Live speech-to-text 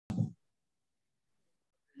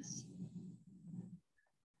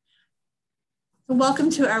Welcome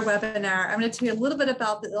to our webinar. I'm going to tell you a little bit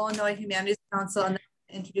about the Illinois Humanities Council and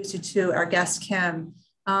then introduce you to our guest, Kim.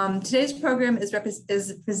 Today's program is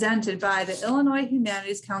presented by the Illinois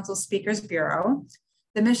Humanities Council Speakers Bureau.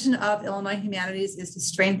 The mission of Illinois Humanities is to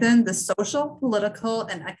strengthen the social, political,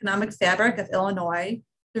 and economic fabric of Illinois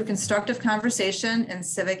through constructive conversation and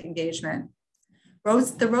civic engagement.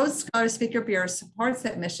 The Rhodes Scholar Speaker Bureau supports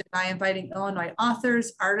that mission by inviting Illinois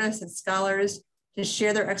authors, artists, and scholars to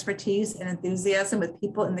share their expertise and enthusiasm with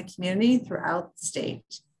people in the community throughout the state.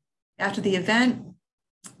 After the event,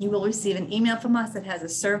 you will receive an email from us that has a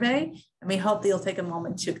survey, and we hope that you'll take a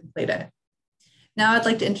moment to complete it. Now I'd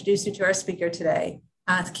like to introduce you to our speaker today.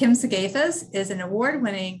 Kim Sigafus is an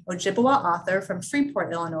award-winning Ojibwa author from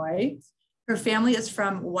Freeport, Illinois. Her family is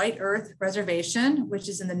from White Earth Reservation, which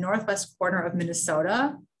is in the northwest corner of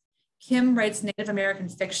Minnesota. Kim writes Native American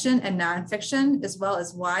fiction and nonfiction, as well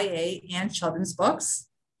as YA and children's books.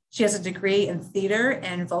 She has a degree in theater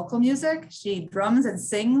and vocal music. She drums and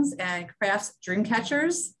sings and crafts dream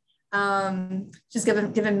catchers. She's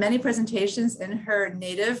given many presentations in her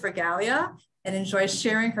native regalia and enjoys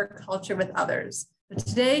sharing her culture with others. But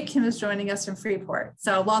today, Kim is joining us from Freeport.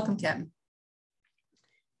 So welcome, Kim.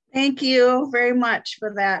 Thank you very much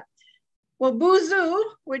for that. Well, Buzu,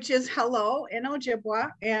 which is hello in Ojibwa,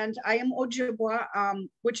 and I am Ojibwa,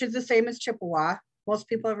 which is the same as Chippewa. Most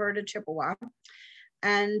people have heard of Chippewa.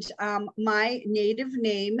 And my native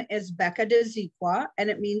name is Becca de Ziqua, and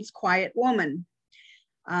it means quiet woman.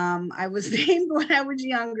 I was named when I was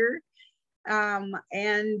younger.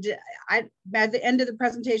 And at the end of the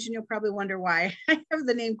presentation, you'll probably wonder why I have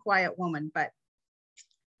the name Quiet Woman, but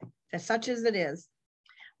as such as it is.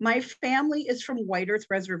 My family is from White Earth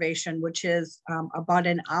Reservation, which is about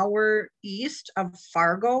an hour east of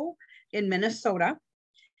Fargo in Minnesota.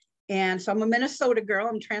 And so I'm a Minnesota girl.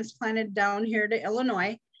 I'm transplanted down here to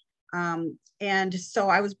Illinois. And so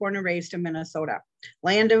I was born and raised in Minnesota,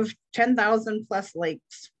 land of 10,000 plus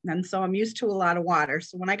lakes. And so I'm used to a lot of water.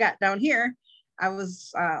 So when I got down here, I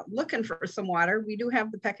was looking for some water. We do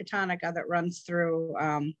have the Pecatonica that runs through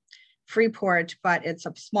Freeport, but it's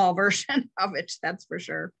a small version of it, that's for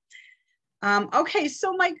sure. Okay,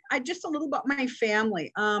 so just a little about my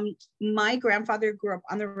family. My grandfather grew up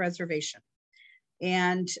on the reservation,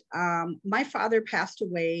 and my father passed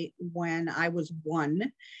away when I was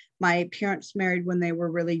 1. My parents married when they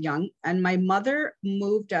were really young, and my mother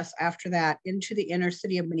moved us after that into the inner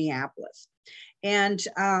city of Minneapolis. And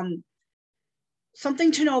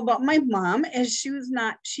something to know about my mom is she is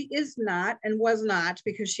not and was not,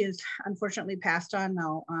 because she is unfortunately passed on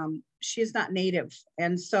now. She is not Native.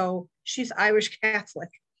 And so she's Irish Catholic.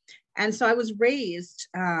 And so I was raised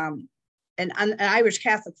in an Irish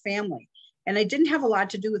Catholic family. And I didn't have a lot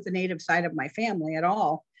to do with the Native side of my family at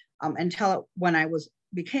all until when I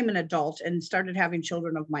became an adult and started having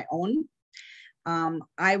children of my own.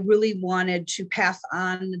 I really wanted to pass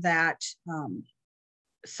on that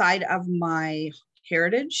side of my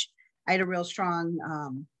heritage. I had a real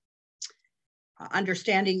strong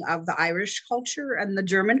understanding of the Irish culture and the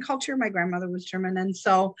German culture. My grandmother was German. And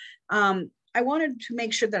so I wanted to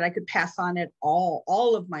make sure that I could pass on it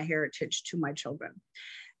all of my heritage to my children.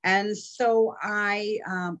 And so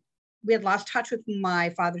we had lost touch with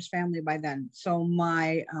my father's family by then. So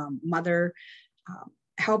my mother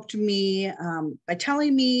helped me by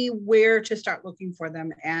telling me where to start looking for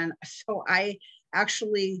them. And so I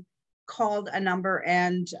actually called a number,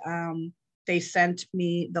 and they sent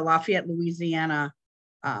me, the Lafayette, Louisiana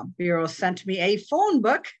Bureau sent me a phone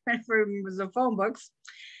book, it was a phone books.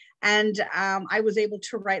 And I was able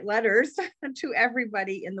to write letters to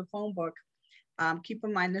everybody in the phone book. Keep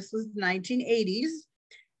in mind, this was the 1980s.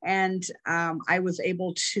 And I was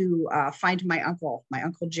able to find my uncle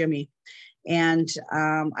Jimmy. And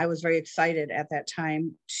I was very excited at that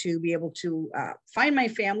time to be able to find my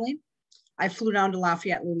family. I flew down to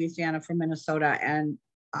Lafayette, Louisiana from Minnesota, and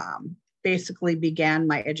basically began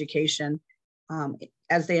my education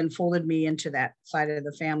as they unfolded me into that side of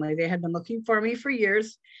the family. They had been looking for me for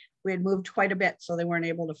years. We had moved quite a bit, so they weren't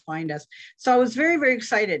able to find us. So I was very, very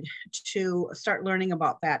excited to start learning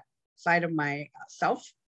about that side of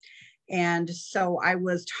myself. And so I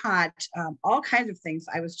was taught all kinds of things.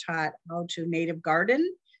 I was taught how to native garden.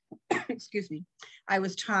 Excuse me. I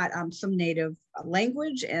was taught some native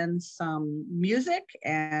language and some music.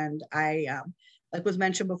 And I, like was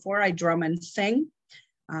mentioned before, I drum and sing.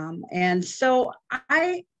 And so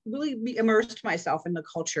I really immersed myself in the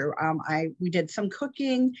culture. We did some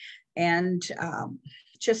cooking, and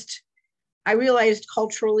I realized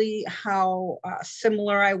culturally how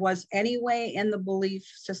similar I was anyway in the belief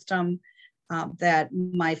system that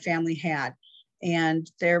my family had. And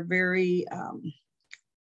they're very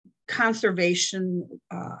conservation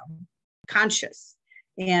conscious.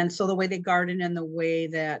 And so the way they garden and the way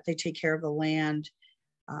that they take care of the land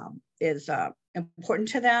is important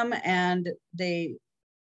to them. And they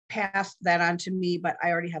passed that on to me, but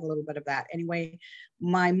I already have a little bit of that. Anyway,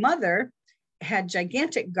 my mother had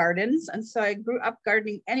gigantic gardens. And so I grew up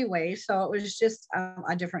gardening anyway. So it was just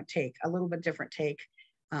a different take, a little bit different take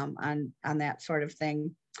on that sort of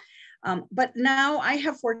thing. But now I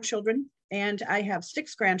have 4 children and I have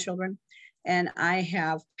 6 grandchildren, and I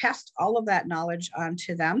have passed all of that knowledge on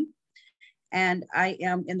to them. And I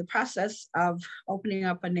am in the process of opening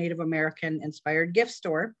up a Native American inspired gift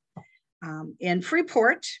store in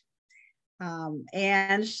Freeport.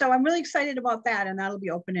 And so I'm really excited about that, and that'll be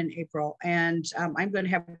open in April. And I'm going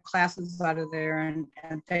to have classes out of there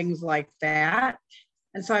and things like that.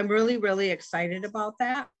 And so I'm really, really excited about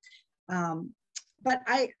that. But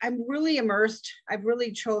I'm really immersed. I've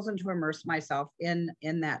really chosen to immerse myself in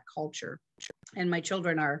that culture, and my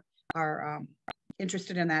children are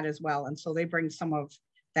interested in that as well. And so they bring some of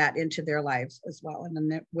that into their lives as well, and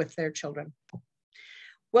then with their children.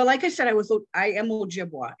 Well, like I said, I am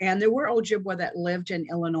Ojibwa, and there were Ojibwa that lived in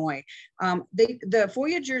Illinois. The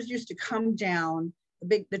Voyagers used to come down,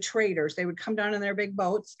 the traders, they would come down in their big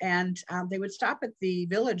boats, and they would stop at the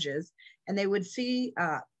villages, and they would see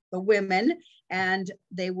the women, and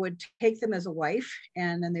they would take them as a wife,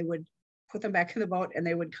 and then they would put them back in the boat, and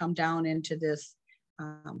they would come down into this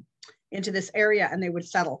area, and they would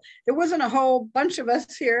settle. There wasn't a whole bunch of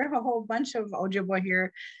us here, a whole bunch of Ojibwa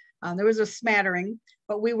here. There was a smattering,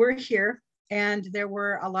 but we were here, and there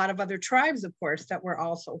were a lot of other tribes, of course, that were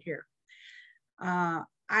also here. When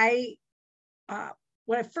I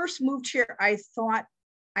first moved here, I thought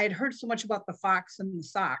I had heard so much about the Fox and the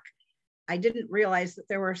Sauk. I didn't realize that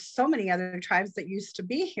there were so many other tribes that used to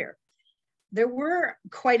be here. There were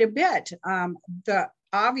quite a bit.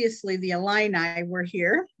 Obviously, the Illini were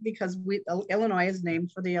here because Illinois is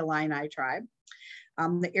named for the Illini tribe.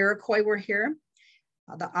 The Iroquois were here.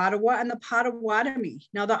 The Ottawa and the Potawatomi.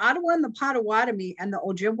 Now, the Ottawa and the Potawatomi and the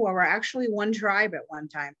Ojibwa were actually one tribe at one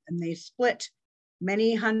time, and they split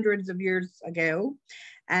many hundreds of years ago,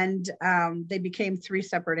 and they became 3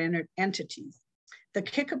 separate entities. The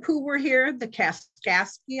Kickapoo were here, the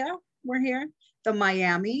Kaskaskia were here, the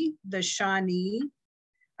Miami, the Shawnee,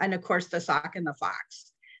 and of course the Sauk and the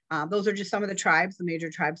Fox. Those are just some of the tribes, the major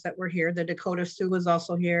tribes that were here. The Dakota Sioux was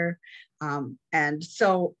also here. And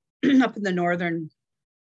so up in the northern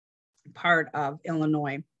part of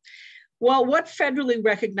Illinois. Well, what federally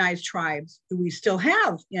recognized tribes do we still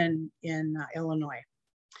have in Illinois?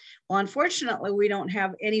 Well, unfortunately, we don't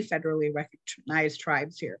have any federally recognized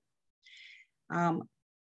tribes here. On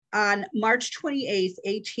March 28th,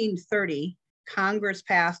 1830, Congress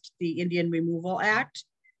passed the Indian Removal Act,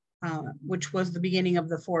 which was the beginning of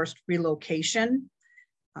the forced relocation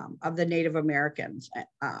of the Native Americans.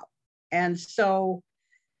 And so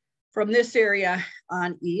from this area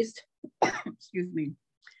on east, excuse me,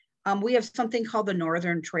 we have something called the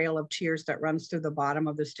Northern Trail of Tears that runs through the bottom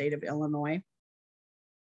of the state of Illinois.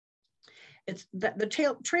 It's the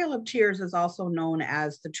Trail of Tears is also known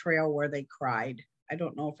as the trail where they cried. I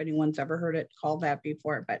don't know if anyone's ever heard it called that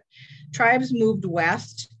before, but tribes moved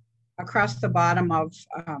west across the bottom of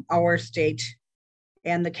our state,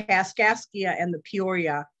 and the Kaskaskia and the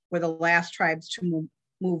Peoria were the last tribes to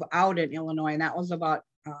move out in Illinois, and that was about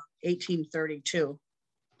 1832.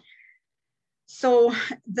 So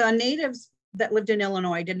the natives that lived in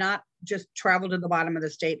Illinois did not just travel to the bottom of the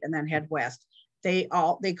state and then head west. They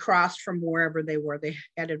crossed from wherever they were. They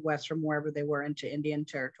headed west from wherever they were into Indian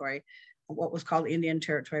Territory, what was called Indian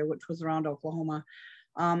Territory, which was around Oklahoma.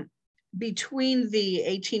 Between the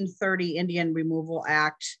 1830 Indian Removal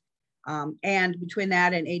Act and between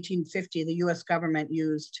that and 1850, the US government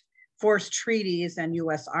used forced treaties and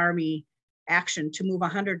US Army action to move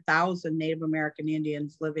 100,000 Native American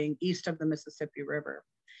Indians living east of the Mississippi River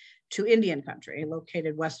to Indian country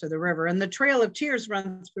located west of the river. And the Trail of Tears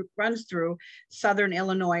runs through southern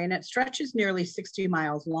Illinois, and it stretches nearly 60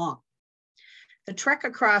 miles long. The trek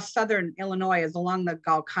across southern Illinois is along the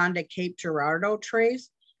Golconda Cape Girardeau trace,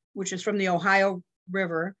 which is from the Ohio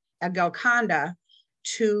River at Golconda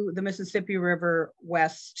to the Mississippi River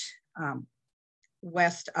west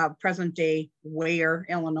of present-day Ware,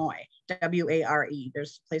 Illinois, W-A-R-E.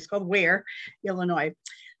 There's a place called Ware, Illinois.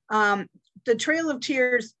 The Trail of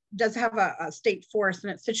Tears does have a state forest,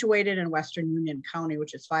 and it's situated in western Union County,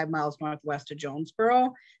 which is 5 miles northwest of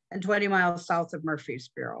Jonesboro and 20 miles south of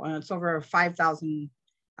Murfreesboro. And it's over 5,000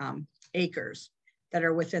 acres that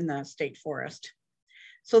are within the state forest.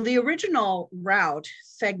 So the original route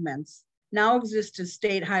segments now exist as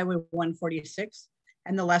State Highway 146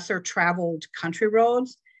 and the lesser traveled country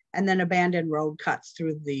roads, and then abandoned road cuts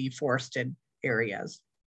through the forested areas.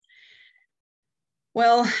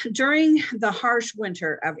 Well, during the harsh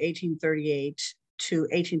winter of 1838 to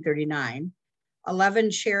 1839,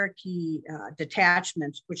 11 Cherokee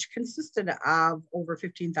detachments, which consisted of over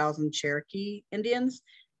 15,000 Cherokee Indians,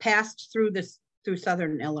 passed through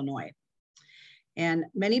southern Illinois. And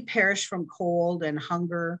many perished from cold and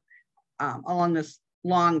hunger along this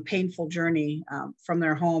long, painful journey from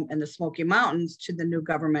their home in the Smoky Mountains to the new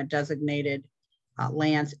government designated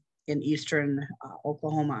lands in eastern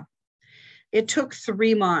Oklahoma. It took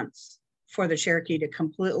 3 months for the Cherokee to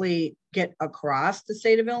completely get across the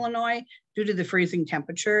state of Illinois due to the freezing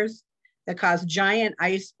temperatures that caused giant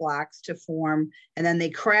ice blocks to form, and then they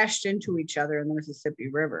crashed into each other in the Mississippi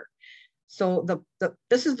River. So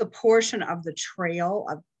this is the portion of the Trail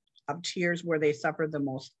of Tears where they suffered the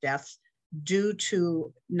most deaths due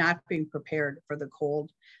to not being prepared for the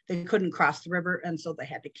cold. They couldn't cross the river, and so they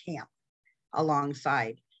had to camp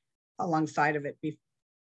alongside of it,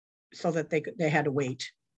 so that they had to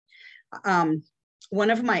wait. One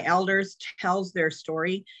of my elders tells their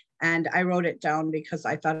story, and I wrote it down because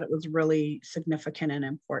I thought it was really significant and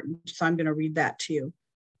important. So I'm going to read that to you.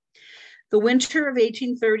 The winter of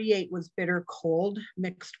 1838 was bitter cold,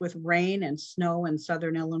 mixed with rain and snow in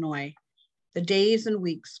southern Illinois. The days and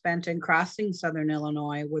weeks spent in crossing southern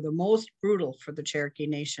Illinois were the most brutal for the Cherokee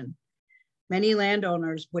Nation. Many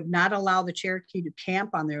landowners would not allow the Cherokee to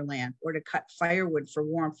camp on their land or to cut firewood for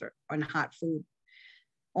warmth and hot food.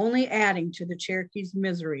 Only adding to the Cherokee's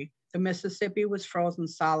misery, the Mississippi was frozen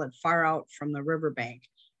solid far out from the riverbank,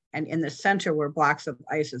 and in the center were blocks of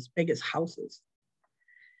ice as big as houses.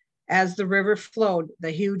 As the river flowed,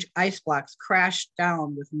 the huge ice blocks crashed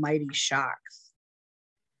down with mighty shocks.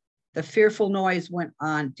 The fearful noise went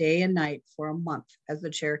on day and night for a month as the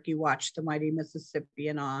Cherokee watched the mighty Mississippi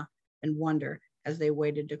in awe and wonder as they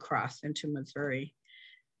waited to cross into Missouri.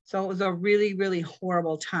 So it was a really, really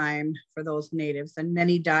horrible time for those natives, and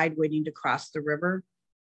many died waiting to cross the river.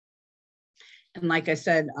 And like I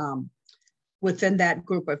said, within that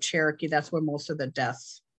group of Cherokee, that's where most of the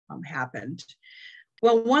deaths happened.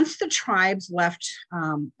 Well, once the tribes left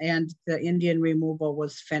and the Indian removal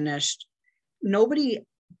was finished, nobody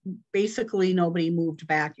moved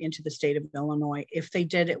back into the state of Illinois. If they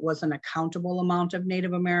did, it was an accountable amount of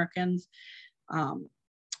Native Americans. As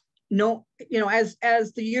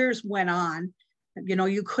the years went on,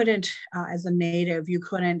 you couldn't, as a Native, you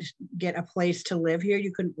couldn't get a place to live here.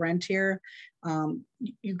 You couldn't rent here.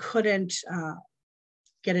 You couldn't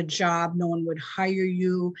get a job. No one would hire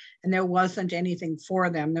you, and there wasn't anything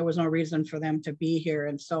for them. There was no reason for them to be here.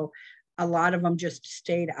 And so a lot of them just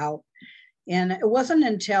stayed out. And it wasn't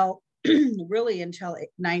until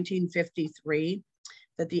 1953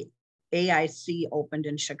 that the AIC opened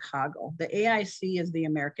in Chicago. The AIC is the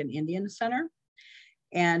American Indian Center,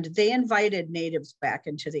 and they invited natives back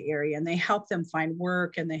into the area, and they helped them find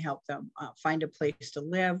work, and they helped them find a place to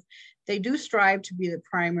live. They do strive to be the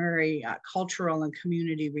primary cultural and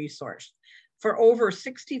community resource for over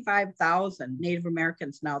 65,000 Native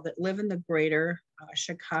Americans now that live in the greater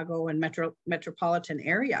Chicago and metropolitan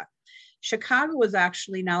area. Chicago is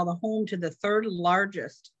actually now the home to the third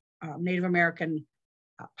largest Native American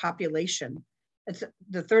population. It's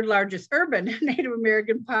the third largest urban Native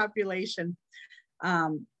American population,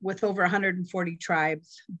 with over 140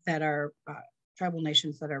 tribes that are tribal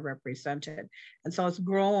nations that are represented. And so it's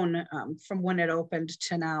grown from when it opened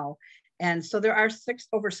to now. And so there are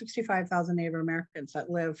over 65,000 Native Americans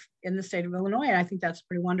that live in the state of Illinois. And I think that's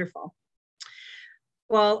pretty wonderful.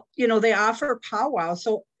 Well, they offer powwow.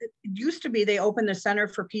 So it used to be they opened the center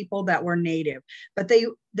for people that were Native, but they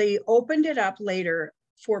opened it up later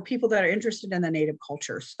for people that are interested in the Native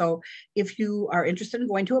culture. So if you are interested in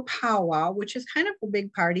going to a powwow, which is kind of a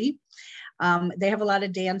big party, they have a lot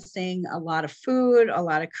of dancing, a lot of food, a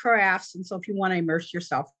lot of crafts. And so if you want to immerse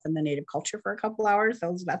yourself in the Native culture for a couple hours,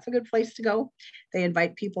 that's a good place to go. They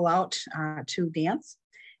invite people out to dance.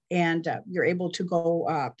 And you're able to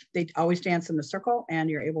go, they always dance in the circle, and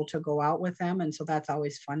you're able to go out with them. And so that's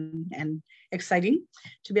always fun and exciting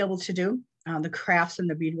to be able to do. The crafts and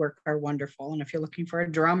the beadwork are wonderful. And if you're looking for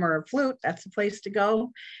a drum or a flute, that's the place to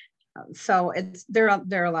go. So they're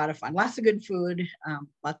a lot of fun. Lots of good food,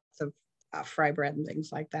 lots of fry bread and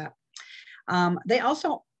things like that.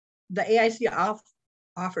 The AIC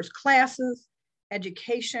offers classes,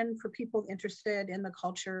 education for people interested in the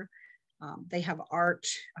culture. They have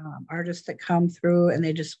artists that come through and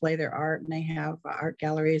they display their art, and they have art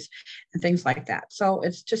galleries and things like that. So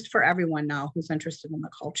it's just for everyone now who's interested in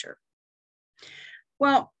the culture.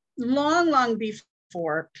 Well, long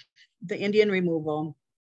for the Indian removal,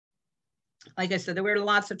 like I said, there were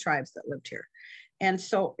lots of tribes that lived here. And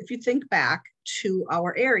so if you think back to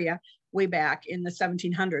our area, way back in the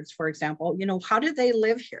 1700s, for example, you know, how did they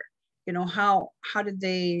live here? You know, how did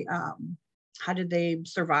they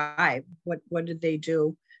survive? What did they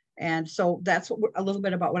do? And so that's a little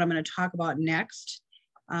bit about what I'm going to talk about next.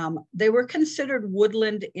 They were considered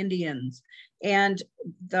woodland Indians, and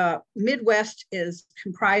the Midwest is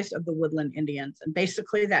comprised of the woodland Indians. And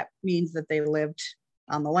basically that means that they lived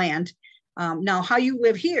on the land. Now, how you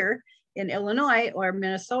live here in Illinois or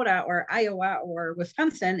Minnesota or Iowa or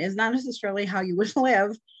Wisconsin is not necessarily how you would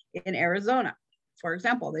live in Arizona. For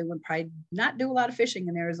example, they would probably not do a lot of fishing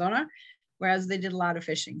in Arizona, whereas they did a lot of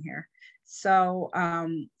fishing here. So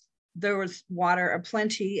there was water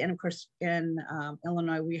aplenty. And of course, in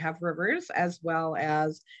Illinois, we have rivers as well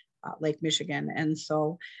as Lake Michigan. And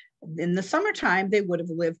so in the summertime, they would have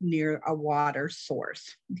lived near a water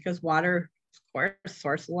source, because water, of course,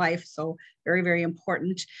 source of life. So very, very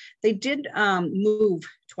important. They did move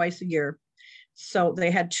twice a year. So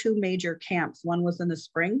they had two major camps. One was in the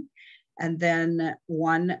spring, and then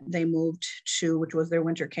one they moved to, which was their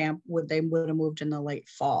winter camp, they would have moved in the late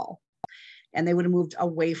fall. And they would have moved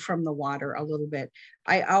away from the water a little bit.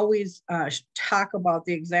 I always talk about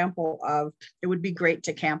the example of, it would be great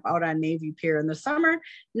to camp out on Navy Pier in the summer,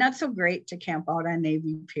 not so great to camp out on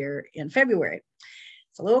Navy Pier in February.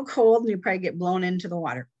 It's a little cold and you probably get blown into the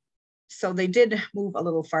water. So they did move a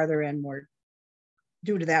little farther inward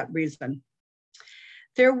due to that reason.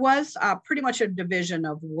 There was pretty much a division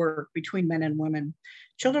of work between men and women.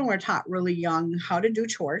 Children were taught really young how to do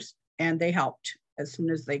chores, and they helped as soon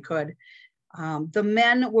as they could. The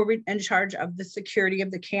men were in charge of the security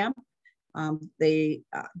of the camp. They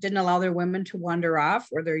didn't allow their women to wander off,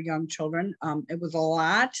 or their young children. It was a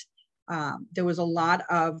lot. There was a lot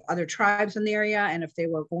of other tribes in the area, and if they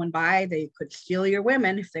were going by, they could steal your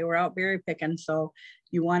women if they were out berry picking. So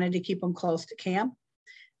you wanted to keep them close to camp.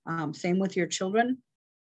 Same with your children.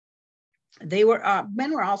 They were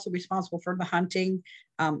men were also responsible for the hunting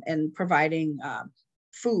and providing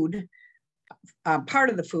food. Part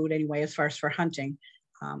of the food anyway, as far as for hunting.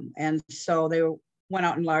 And so they went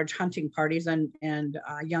out in large hunting parties, and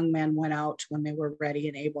young men went out when they were ready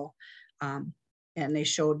and able. And they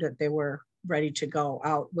showed that they were ready to go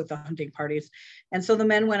out with the hunting parties. And so the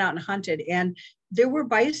men went out and hunted. And there were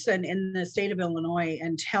bison in the state of Illinois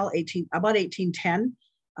until about 1810.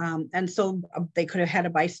 And so they could have had a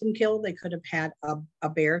bison kill. They could have had a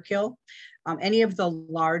bear kill. Any of the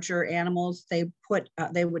larger animals, they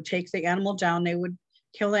would take the animal down, they would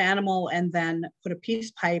kill the animal and then put a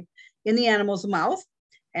peace pipe in the animal's mouth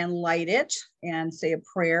and light it and say a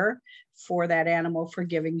prayer for that animal for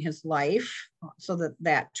giving his life so that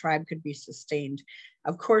that tribe could be sustained.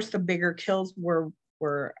 Of course, the bigger kills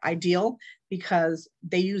were ideal because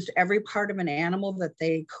they used every part of an animal that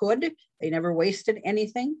they could. They never wasted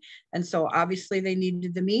anything. And so obviously they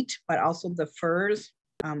needed the meat, but also the furs.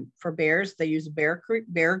 For bears, they used bear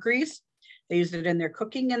grease. They used it in their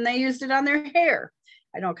cooking, and they used it on their hair.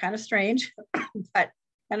 I know, kind of strange, but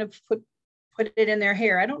kind of put it in their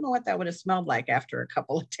hair. I don't know what that would have smelled like after a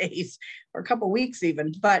couple of days or a couple of weeks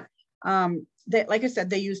even, but like I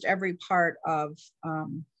said, they used every part of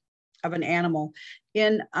an animal.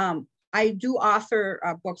 I do author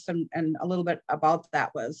books, and a little bit about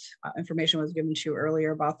that information was given to you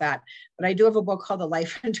earlier about that. But I do have a book called The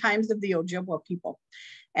Life and Times of the Ojibwa People.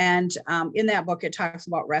 And in that book, it talks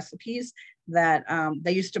about recipes that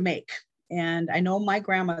they used to make. And I know my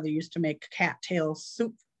grandmother used to make cattail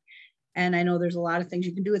soup. And I know there's a lot of things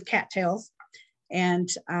you can do with cattails. And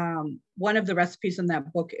one of the recipes in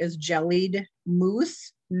that book is jellied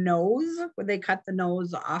moose nose, where they cut the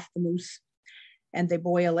nose off the moose and they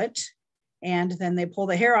boil it. And then they pull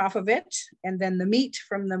the hair off of it. And then the meat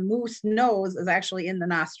from the moose nose is actually in the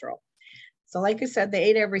nostril. So like I said, they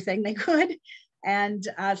ate everything they could. And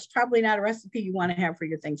it's probably not a recipe you want to have for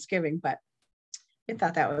your Thanksgiving, but I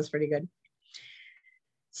thought that was pretty good.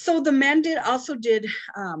 So the men also did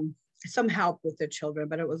some help with the children,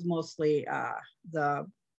 but it was mostly the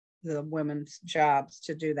women's jobs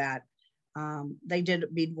to do that. They did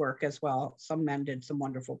beadwork as well. Some men did some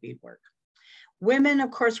wonderful beadwork. Women, of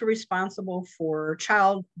course, were responsible for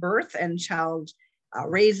childbirth and child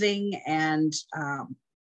raising and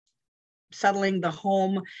settling the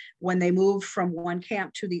home. When they moved from one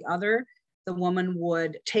camp to the other, the woman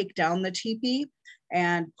would take down the teepee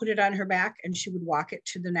and put it on her back, and she would walk it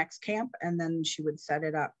to the next camp, and then she would set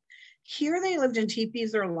it up. Here they lived in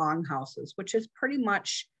teepees or longhouses, which is pretty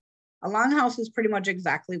much, a longhouse is pretty much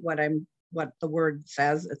exactly what the word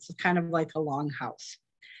says. It's kind of like a longhouse.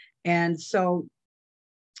 And so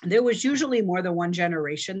there was usually more than one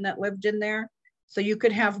generation that lived in there. So you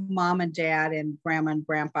could have mom and dad and grandma and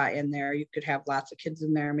grandpa in there. You could have lots of kids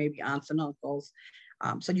in there, maybe aunts and uncles.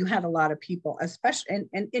 So you had a lot of people, especially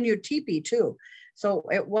and in your teepee too. So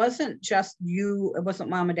it wasn't just you, it wasn't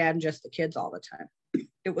mom and dad and just the kids all the time.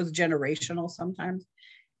 It was generational sometimes.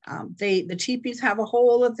 The teepees have a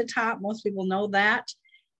hole at the top. Most people know that.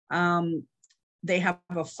 They have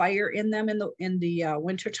a fire in them in the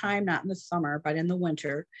winter time, not in the summer, but in the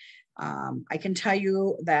winter. I can tell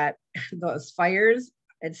you that those fires,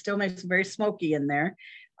 it still makes it very smoky in there.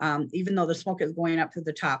 Even though the smoke is going up to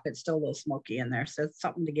the top, it's still a little smoky in there. So it's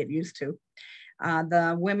something to get used to.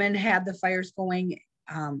 The women had the fires going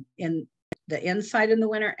in the inside in the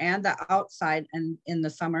winter and the outside. And in the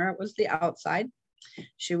summer, it was the outside.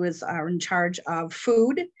 She was in charge of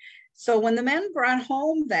food. So when the men brought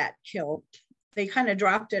home that kill, they kind of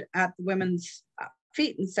dropped it at the women's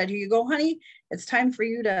feet and said, "Here you go, honey. It's time for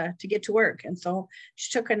you to get to work." And so she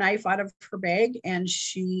took a knife out of her bag and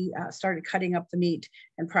she started cutting up the meat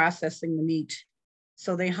and processing the meat.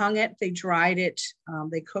 So they hung it, they dried it,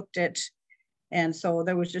 they cooked it. And so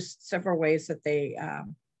there was just several ways that they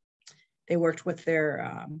worked with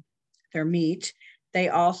their meat. They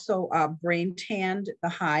also brain tanned the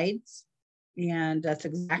hides. And that's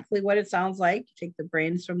exactly what it sounds like. You take the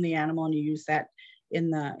brains from the animal and you use that in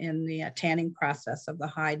the tanning process of the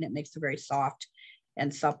hide, and it makes it very soft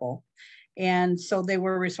and supple. And so they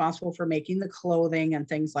were responsible for making the clothing and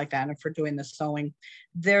things like that, and for doing the sewing.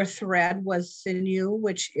 Their thread was sinew,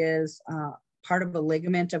 which is part of a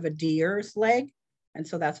ligament of a deer's leg. And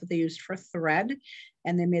so that's what they used for thread.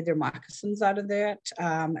 And they made their moccasins out of that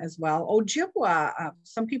as well. Ojibwa,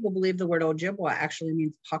 some people believe the word Ojibwa actually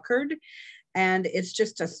means puckered. And it's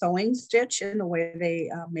just a sewing stitch in the way they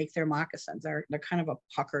make their moccasins. They're kind of a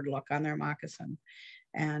puckered look on their moccasin.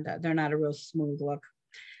 And they're not a real smooth look.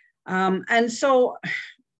 And so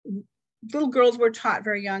little girls were taught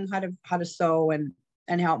very young how to sew and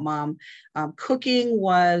help mom. Cooking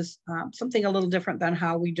was something a little different than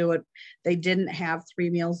how we do it. They didn't have 3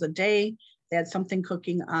 meals a day. They had something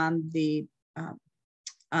cooking on the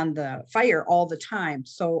fire all the time.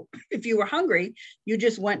 So if you were hungry, you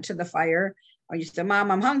just went to the fire, or you said,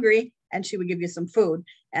 "Mom, I'm hungry," and she would give you some food.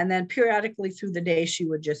 And then periodically through the day, she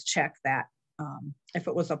would just check that. If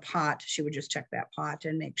it was a pot, she would just check that pot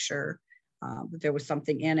and make sure that there was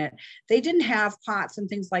something in it. They didn't have pots and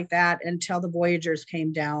things like that until the voyagers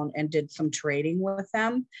came down and did some trading with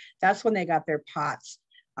them. That's when they got their pots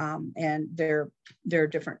and their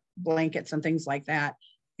different blankets and things like that.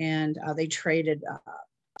 And they traded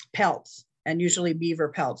pelts, and usually beaver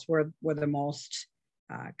pelts were the most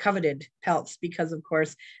coveted pelts, because of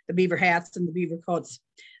course the beaver hats and the beaver coats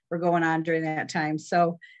were going on during that time.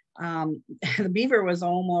 So the beaver was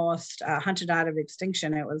almost hunted out of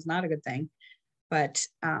extinction. It was not a good thing, but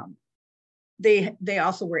they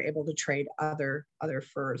also were able to trade other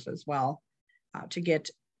furs as well to get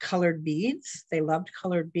colored beads. They loved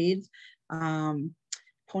colored beads,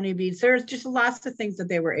 pony beads. There's just lots of things that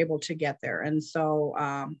they were able to get there. And so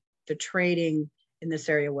the trading in this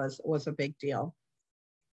area was a big deal.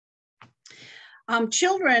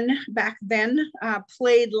 Children back then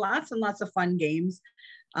played lots and lots of fun games.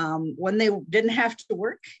 When they didn't have to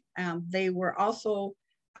work, they were also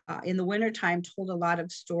in the wintertime told a lot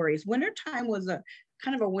of stories. Wintertime was a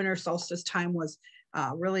kind of a winter solstice time, was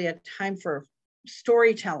really a time for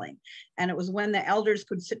storytelling. And it was when the elders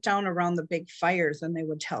could sit down around the big fires and they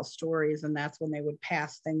would tell stories. And that's when they would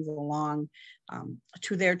pass things along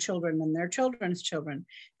to their children and their children's children.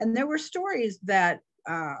 And there were stories that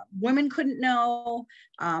women couldn't know,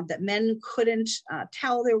 that men couldn't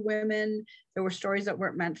tell their women. There were stories that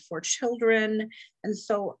weren't meant for children. And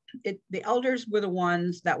so the elders were the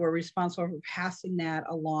ones that were responsible for passing that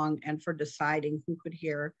along and for deciding who could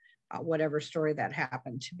hear whatever story that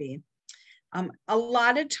happened to be. A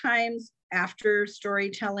lot of times after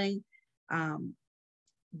storytelling,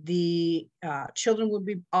 the children would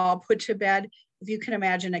be all put to bed. If you can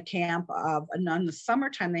imagine a camp in the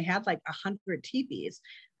summertime, they had like 100 teepees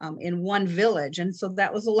in one village. And so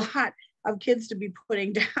that was a lot of kids to be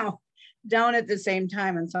putting down at the same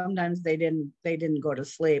time. And sometimes they didn't go to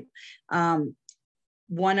sleep.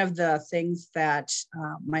 One of the things that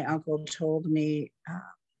my uncle told me,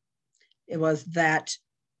 it was that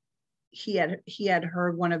he had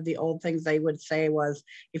heard one of the old things they would say was,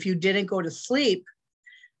 if you didn't go to sleep,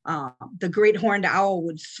 the great horned owl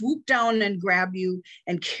would swoop down and grab you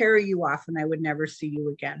and carry you off, and I would never see you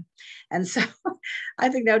again. And so I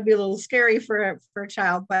think that would be a little scary for a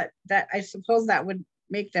child, but that, I suppose, that would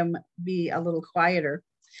make them be a little quieter.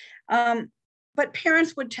 But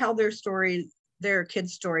parents would tell their stories their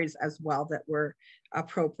kids' stories as well that were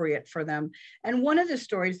appropriate for them. And one of the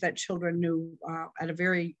stories that children knew at a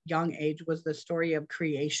very young age was the story of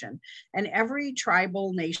creation. And every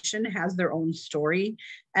tribal nation has their own story.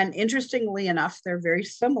 And interestingly enough, they're very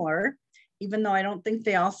similar, even though I don't think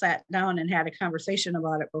they all sat down and had a conversation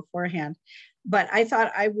about it beforehand. But I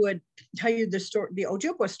thought I would tell you the story, the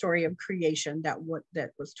Ojibwa story of creation that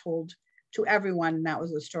was told to everyone. And that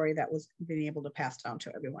was a story that was being able to pass down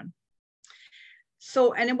to everyone.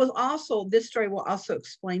 So, and it was also, this story will also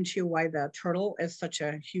explain to you why the turtle is such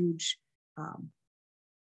a huge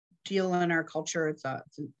deal in our culture. It's a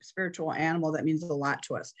spiritual animal that means a lot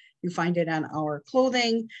to us. You find it on our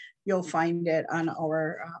clothing. You'll find it on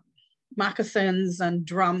our moccasins and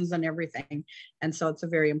drums and everything. And so it's a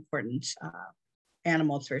very important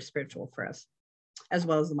animal. It's very spiritual for us, as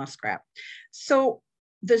well as the muskrat. So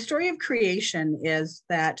the story of creation is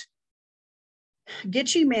that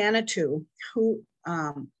Gitche Manitou, who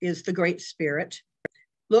is the great spirit,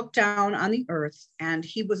 looked down on the earth and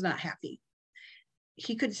he was not happy.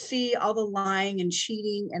 He could see all the lying and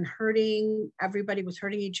cheating and hurting. Everybody was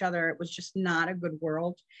hurting each other. It was just not a good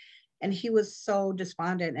world. And he was so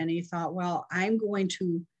despondent and he thought, well, I'm going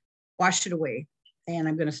to wash it away and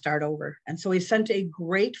I'm going to start over. And so he sent a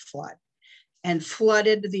great flood and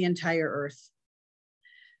flooded the entire earth.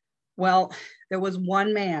 Well, there was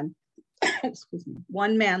one man, excuse me,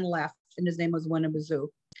 one man left, and his name was Winnebazu.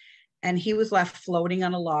 And he was left floating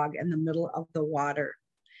on a log in the middle of the water.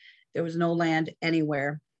 There was no land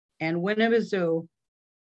anywhere. And Winnebazu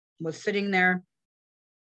was sitting there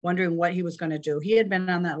wondering what he was going to do. He had been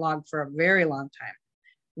on that log for a very long time.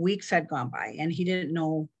 Weeks had gone by, and he didn't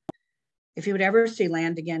know if he would ever see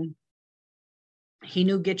land again. He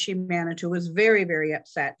knew Gitche Manitou was very, very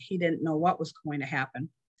upset. He didn't know what was going to happen.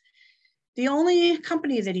 The only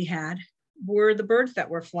company that he had were the birds that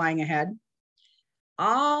were flying ahead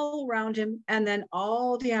all around him, and then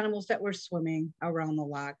all the animals that were swimming around the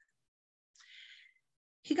log.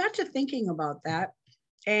 He got to thinking about that,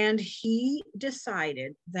 and he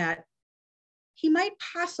decided that he might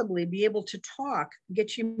possibly be able to talk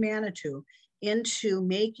Gitche Manitou into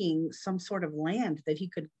making some sort of land that he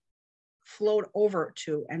could float over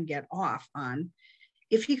to and get off on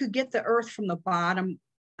if he could get the earth from the bottom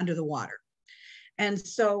under the water. And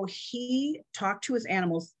so he talked to his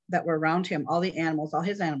animals that were around him, all the animals, all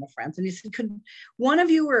his animal friends. And he said, could one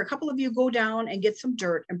of you or a couple of you go down and get some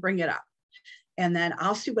dirt and bring it up? And then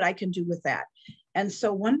I'll see what I can do with that. And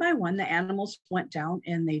so one by one, the animals went down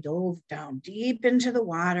and they dove down deep into the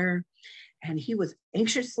water. And he was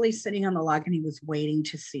anxiously sitting on the log and he was waiting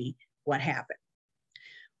to see what happened.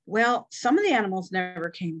 Well, some of the animals never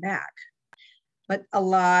came back, but a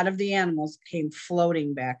lot of the animals came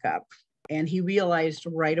floating back up. And he realized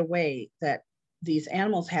right away that these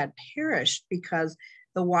animals had perished because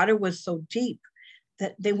the water was so deep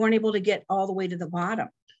that they weren't able to get all the way to the bottom.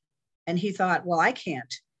 And he thought, well, I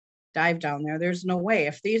can't dive down there. There's no way.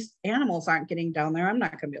 If these animals aren't getting down there, I'm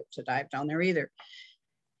not going to be able to dive down there either.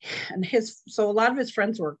 And so a lot of his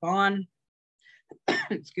friends were gone.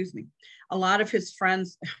 Excuse me. A lot of his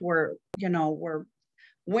friends were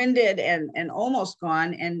winded and almost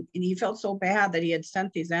gone. And he felt so bad that he had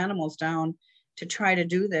sent these animals down to try to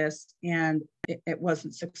do this. And it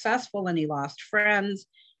wasn't successful. And he lost friends.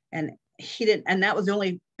 And that was the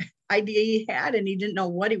only idea he had. And he didn't know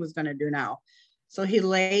what he was going to do now. So he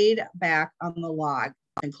laid back on the log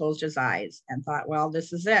and closed his eyes and thought, well,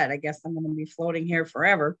 this is it. I guess I'm going to be floating here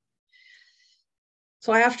forever.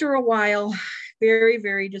 So after a while, very,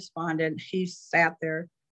 very despondent, he sat there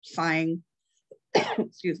sighing,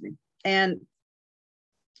 excuse me, and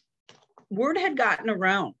word had gotten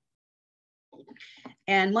around.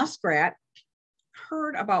 And Muskrat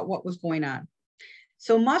heard about what was going on.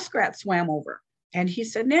 So Muskrat swam over and he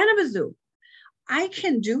said, Nanabazoo, I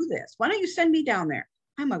can do this. Why don't you send me down there?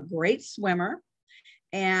 I'm a great swimmer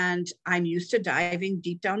and I'm used to diving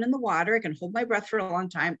deep down in the water. I can hold my breath for a long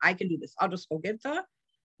time. I can do this. I'll just go get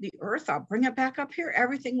the earth. I'll bring it back up here.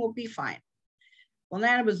 Everything will be fine. Well,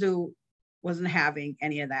 Nanabazoo wasn't having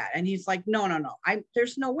any of that. And he's like, no,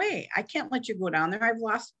 there's no way. I can't let you go down there. I've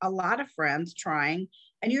lost a lot of friends trying,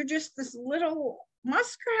 and you're just this little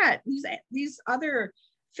muskrat. These other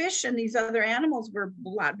fish and these other animals were a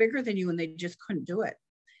lot bigger than you, and they just couldn't do it.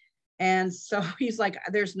 And so he's like,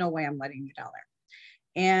 there's no way I'm letting you down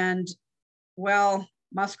there. And well,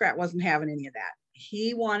 Muskrat wasn't having any of that.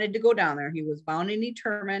 He wanted to go down there. He was bound and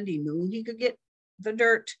determined. He knew he could get the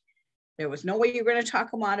dirt. There was no way you were going to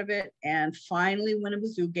talk him out of it. And finally,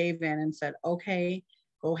 Winnebazu gave in and said, okay,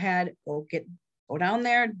 go ahead, go down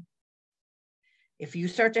there. If you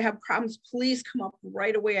start to have problems, please come up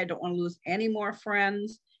right away. I don't want to lose any more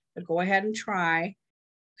friends, but go ahead and try.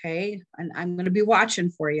 Okay. And I'm going to be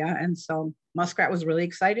watching for you. And so Muskrat was really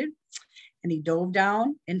excited and he dove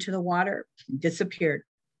down into the water, disappeared.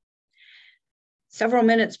 Several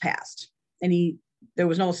minutes passed and there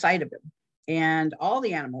was no sight of him. And all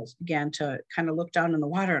the animals began to kind of look down in the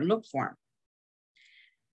water and look for him.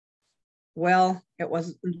 Well, it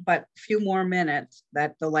was but a few more minutes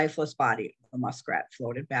that the lifeless body of the muskrat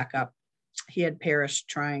floated back up. He had perished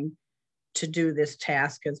trying to do this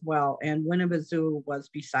task as well. And Winnebago was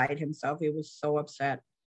beside himself. He was so upset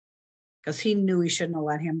because he knew he shouldn't have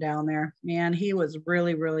let him down there. Man, he was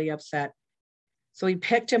really, really upset. So he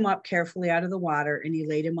picked him up carefully out of the water and he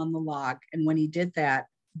laid him on the log. And when he did that,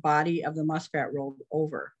 the body of the muskrat rolled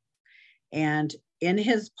over. And in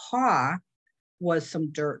his paw was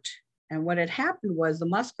some dirt. And what had happened was the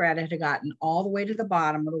muskrat had gotten all the way to the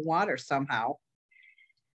bottom of the water somehow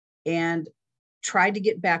and tried to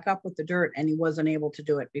get back up with the dirt, and he wasn't able to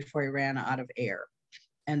do it before he ran out of air.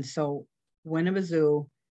 And so Winnebago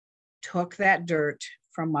took that dirt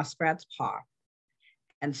from Muskrat's paw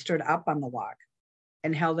and stood up on the log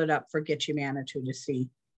and held it up for Gitche Manitou to see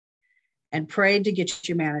and prayed to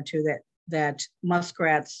Gitche Manitou that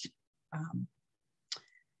Muskrat's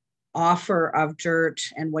offer of dirt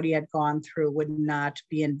and what he had gone through would not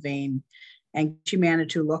be in vain. And Gitche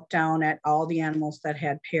Manitou looked down at all the animals that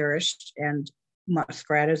had perished and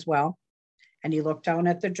Muskrat as well. And he looked down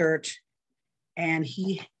at the dirt and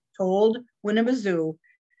he told Winnebago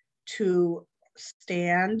to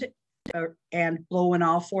stand and blow in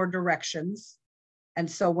all four directions. And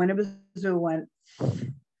so Winnebago went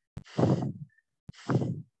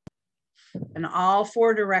in all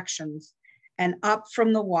four directions, and up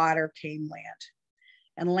from the water came land.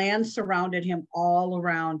 And land surrounded him all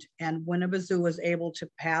around, and Winnebago was able to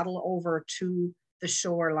paddle over to the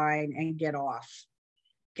shoreline and get off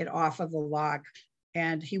of the log.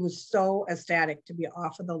 And he was so ecstatic to be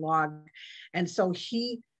off of the log. And so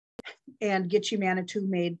he and Gitche Manitou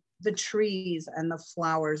made the trees and the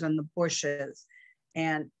flowers and the bushes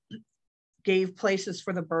and gave places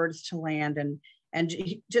for the birds to land, and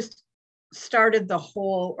he just started the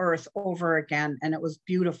whole earth over again. And it was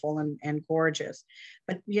beautiful and gorgeous.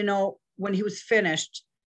 But you know, when he was finished,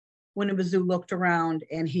 Winnebago looked around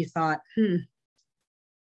and he thought,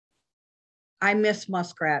 I miss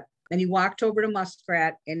Muskrat. And he walked over to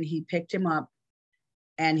Muskrat and he picked him up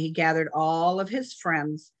and he gathered all of his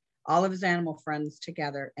friends, all of his animal friends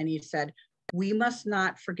together. And he said, we must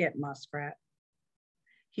not forget Muskrat.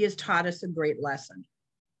 He has taught us a great lesson.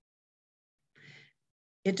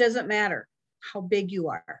 It doesn't matter how big you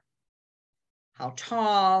are, how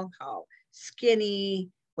tall, how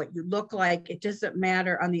skinny, what you look like. It doesn't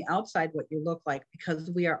matter on the outside what you look like,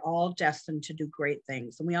 because we are all destined to do great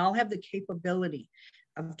things. And we all have the capability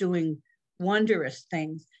of doing wondrous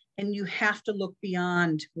things. And you have to look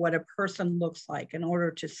beyond what a person looks like in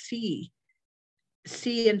order to see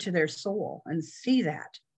into their soul and see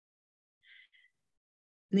that.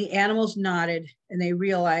 And the animals nodded and they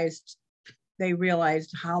realized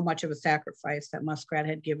how much of a sacrifice that Muskrat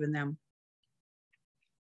had given them.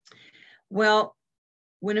 Well,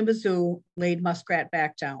 Winnebago laid Muskrat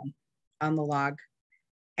back down on the log.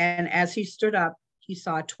 And as he stood up, he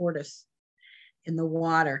saw a tortoise in the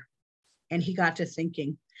water. And he got to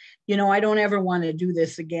thinking, you know, I don't ever want to do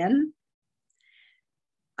this again.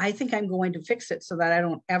 I think I'm going to fix it so that I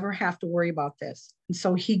don't ever have to worry about this. And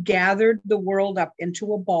so he gathered the world up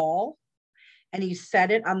into a ball and he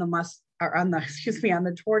set it on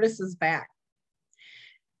the tortoise's back.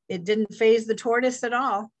 It didn't faze the tortoise at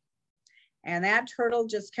all. And that turtle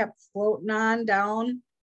just kept floating on down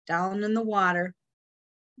in the water,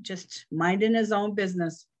 just minding his own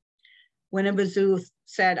business. Winnebago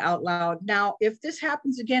said out loud, now, if this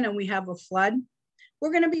happens again and we have a flood,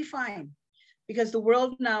 we're going to be fine, because the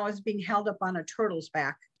world now is being held up on a turtle's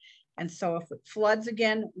back. And so if it floods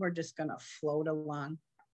again, we're just going to float along.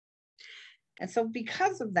 And so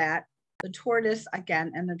because of that, the tortoise,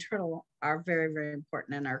 again, and the turtle are very, very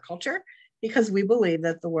important in our culture, because we believe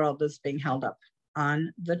that the world is being held up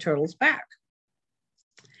on the turtle's back.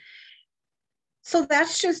 So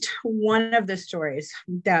that's just one of the stories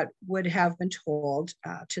that would have been told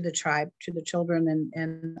to the tribe, to the children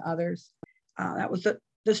and others. That was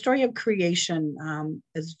the story of creation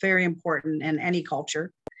is very important in any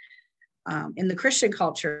culture. In the Christian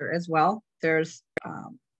culture as well, there's a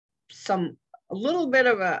little bit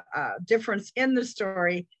of a difference in the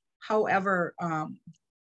story. However,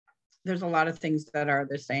 there's a lot of things that are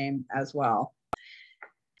the same as well.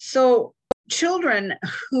 So children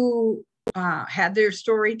who had their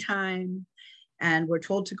story time and we're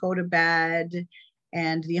told to go to bed,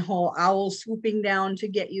 and the whole owl swooping down to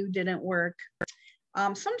get you didn't work.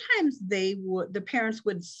 Sometimes the parents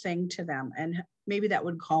would sing to them, and maybe that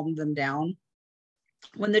would calm them down.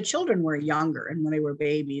 When the children were younger and when they were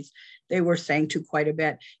babies, they were sang to quite a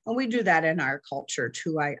bit. And we do that in our culture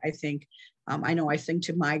too, I think. I know I sing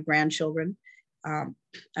to my grandchildren.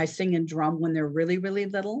 I sing and drum when they're really, really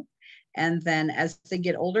little. And then as they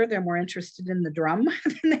get older, they're more interested in the drum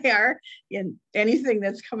than they are in anything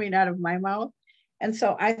that's coming out of my mouth. And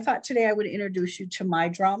so I thought today I would introduce you to my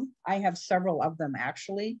drum. I have several of them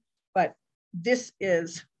actually, but this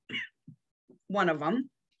is one of them.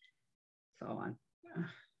 So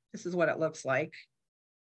this is what it looks like.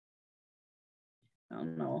 I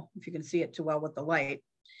don't know if you can see it too well with the light.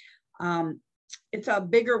 It's a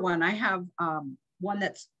bigger one. I have one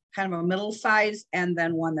that's kind of a middle size, and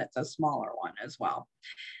then one that's a smaller one as well.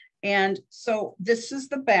 And so this is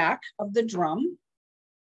the back of the drum.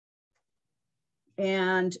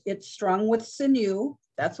 And it's strung with sinew.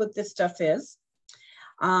 That's what this stuff is.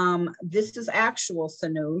 This is actual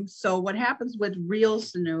sinew. So what happens with real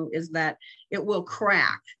sinew is that it will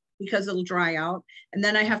crack because it'll dry out. And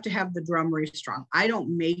then I have to have the drum restrung. I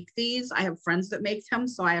don't make these. I have friends that make them.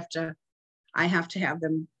 So I have to have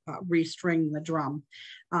them restring the drum.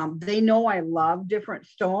 They know I love different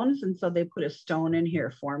stones. And so they put a stone in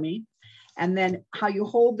here for me. And then how you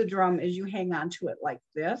hold the drum is you hang on to it like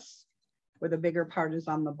this, where the bigger part is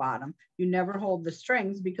on the bottom. You never hold the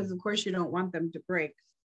strings because of course you don't want them to break.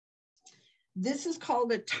 This is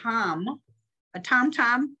called a tom-tom.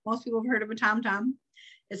 Most people have heard of a tom-tom.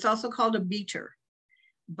 It's also called a beater,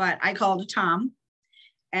 but I call it a tom.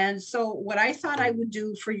 And so what I thought I would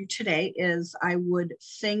do for you today is I would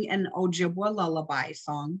sing an Ojibwa lullaby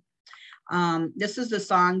song. This is the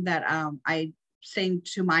song that I sing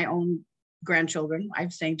to my own grandchildren.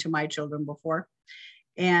 I've sang to my children before.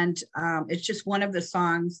 And it's just one of the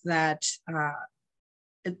songs that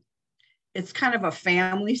it's kind of a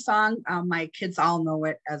family song. My kids all know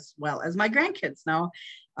it as well as my grandkids know,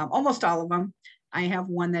 almost all of them. I have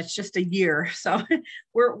one that's just a year. So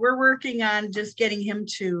we're working on just getting him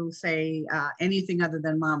to say anything other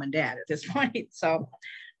than mom and dad at this point. So,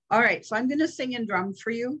 all right, so I'm gonna sing and drum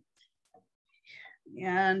for you.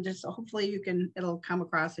 And just hopefully it'll come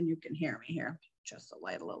across and you can hear me here. Just the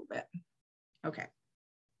light a little bit. Okay.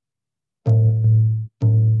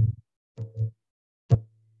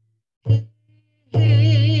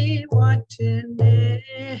 Hey, watene,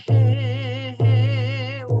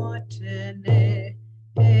 hey, watene,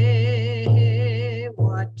 hey,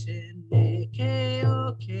 watene,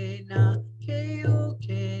 ke na.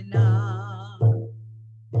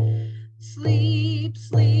 Sleep,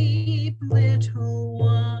 sleep, little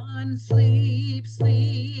one, sleep,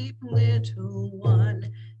 sleep, little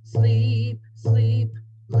one, sleep, sleep,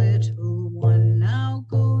 little one, now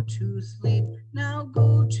go to sleep, now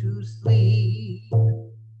go to sleep.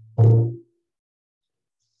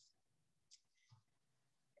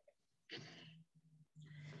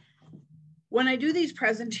 When I do these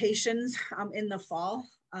presentations in the fall,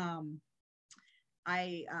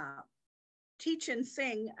 I teach and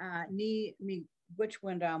sing Ni which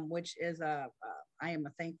one which is I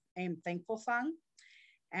am thankful song,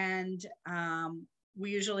 and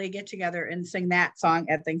we usually get together and sing that song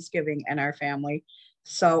at Thanksgiving in our family.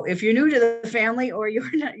 So if you're new to the family or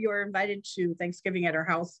you're invited to Thanksgiving at our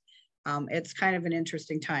house, it's kind of an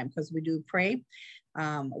interesting time because we do pray,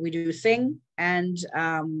 we do sing, and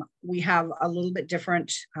we have a little bit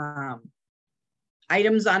different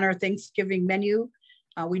items on our Thanksgiving menu.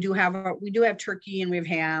 We do have turkey and we have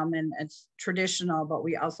ham, and it's traditional, but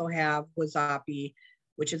we also have wasabi,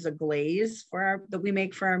 which is a glaze that we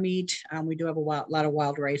make for our meat. We do have a lot of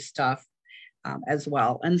wild rice stuff as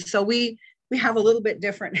well. And so we have a little bit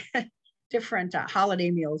different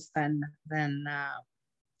holiday meals than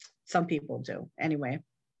some people do anyway.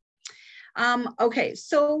 Okay,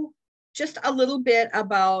 so just a little bit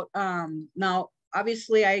about, now,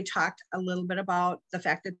 obviously I talked a little bit about the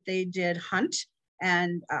fact that they did hunt,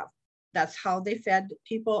 and that's how they fed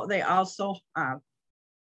people. They also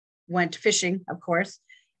went fishing, of course,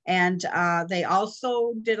 and they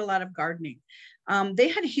also did a lot of gardening. They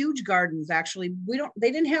had huge gardens, actually.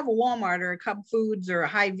 They didn't have a Walmart or a Cub Foods or a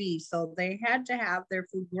Hy-Vee, so they had to have their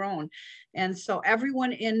food grown. And so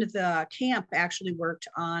everyone in the camp actually worked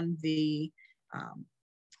on the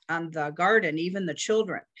garden, even the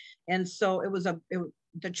children. And so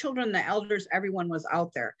the children, the elders, everyone was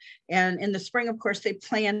out there. And in the spring, of course, they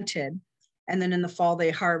planted, and then in the fall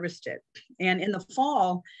they harvested. And in the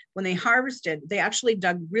fall, when they harvested, they actually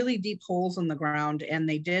dug really deep holes in the ground, and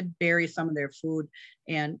they did bury some of their food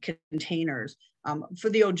in containers. For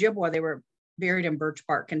the Ojibwa, they were buried in birch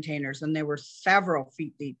bark containers, and they were several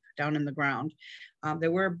feet deep down in the ground.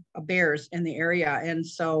 There were bears in the area, and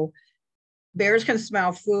so bears can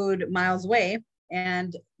smell food miles away,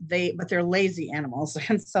 but they're lazy animals,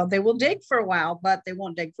 and so they will dig for a while, but they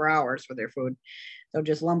won't dig for hours for their food. They'll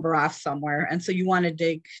just lumber off somewhere, and so you want to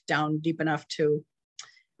dig down deep enough to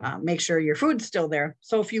make sure your food's still there.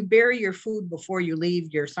 So if you bury your food before you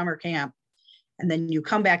leave your summer camp, and then you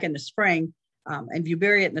come back in the spring, and you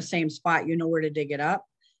bury it in the same spot, you know where to dig it up.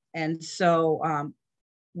 And so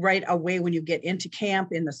right away when you get into camp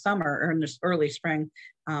in the summer or in this early spring,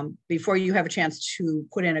 before you have a chance to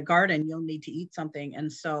put in a garden, you'll need to eat something.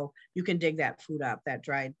 And so you can dig that food up, that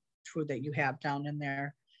dried food that you have down in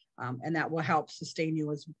there. And that will help sustain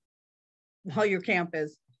you as while your camp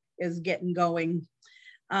is getting going.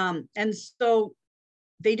 And so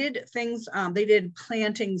they did things, they did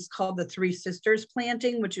plantings called the Three Sisters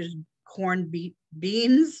planting, which is corn,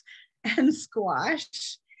 beans, and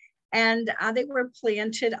squash. And they were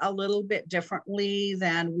planted a little bit differently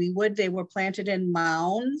than we would. They were planted in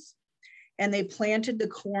mounds, and they planted the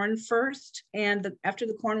corn first. And after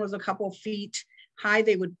the corn was a couple feet high,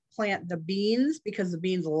 they would plant the beans, because the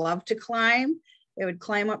beans love to climb. They would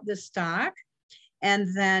climb up the stalk.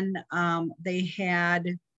 And then they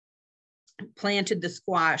had planted the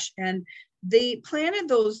squash. And they planted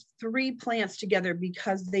those three plants together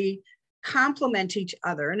because they complement each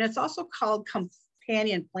other. And it's also called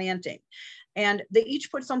companion planting. And they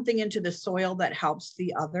each put something into the soil that helps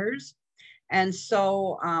the others. And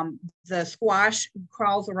so the squash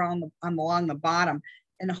crawls around along the bottom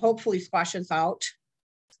and hopefully squashes out.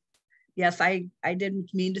 Yes, I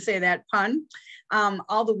didn't mean to say that pun.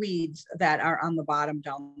 All the weeds that are on the bottom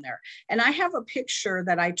down there. And I have a picture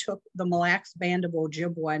that I took. The Mille Lacs Band of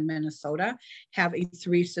Ojibwa in Minnesota have a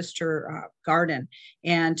three-sister garden.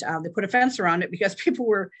 And they put a fence around it because people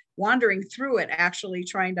were wandering through it, actually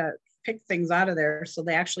trying to pick things out of there. So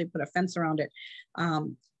they actually put a fence around it.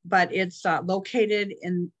 But it's located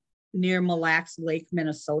near Mille Lacs Lake,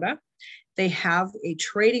 Minnesota. They have a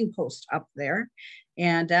trading post up there.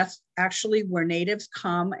 And that's actually where natives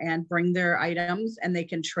come and bring their items, and they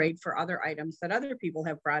can trade for other items that other people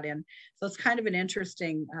have brought in. So it's kind of an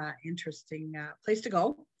interesting place to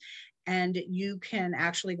go. And you can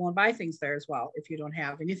actually go and buy things there as well if you don't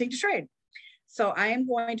have anything to trade. So I am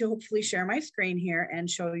going to hopefully share my screen here and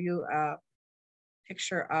show you a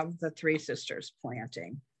picture of the Three Sisters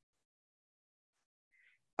planting.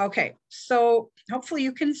 Okay, so hopefully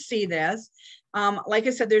you can see this. Like I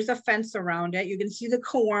said, there's a fence around it. You can see the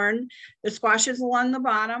corn, the squashes along the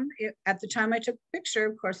bottom. At the time I took the picture,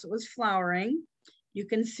 of course, it was flowering. You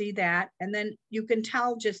can see that. And then you can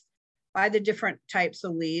tell just by the different types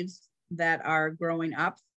of leaves that are growing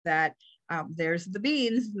up that there's the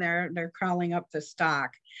beans, and they're crawling up the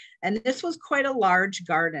stalk. And this was quite a large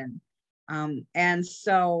garden. And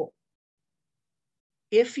so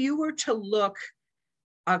if you were to look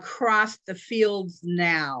across the fields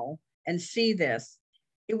now and see this,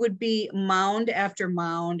 it would be mound after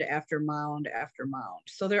mound after mound after mound.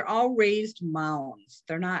 So they're all raised mounds.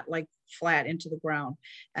 They're not like flat into the ground.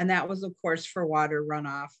 And that was, of course, for water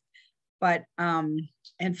runoff. But,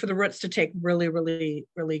 and for the roots to take really, really,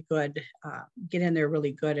 really good, get in there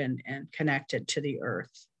really good and connect it to the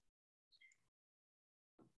earth.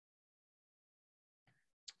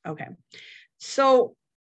 Okay, so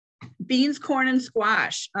beans, corn, and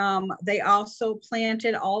squash. They also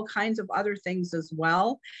planted all kinds of other things as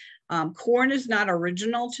well. Corn is not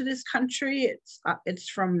original to this country. It's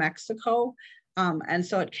from Mexico. And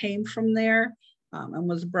so it came from there and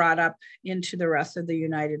was brought up into the rest of the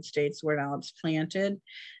United States where now it's planted.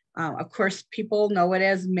 Of course, people know it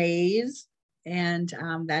as maize. And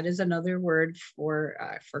that is another word for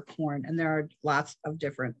corn. And there are lots of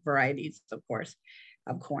different varieties, of course,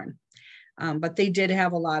 of corn. But they did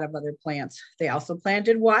have a lot of other plants. They also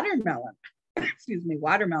planted watermelon. Excuse me,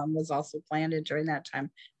 watermelon was also planted during that time.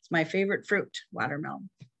 It's my favorite fruit, watermelon.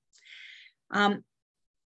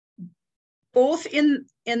 Both in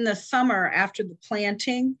the summer after the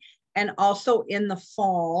planting and also in the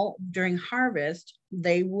fall during harvest,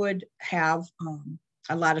 they would have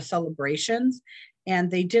a lot of celebrations, and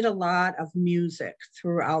they did a lot of music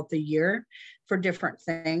throughout the year for different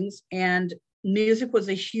things. And music was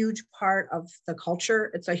a huge part of the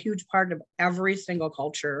culture. It's a huge part of every single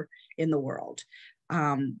culture in the world.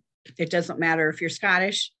 It doesn't matter if you're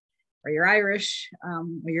Scottish or you're Irish or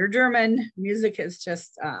you're German, music is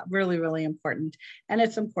just really, really important. And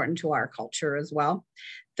it's important to our culture as well.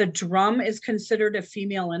 The drum is considered a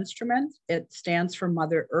female instrument. It stands for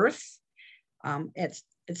Mother Earth. It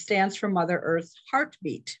stands for Mother Earth's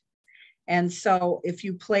heartbeat. And so if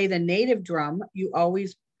you play the native drum, you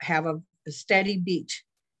always have a steady beat.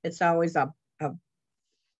 It's always a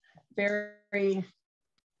very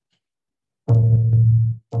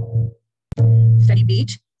steady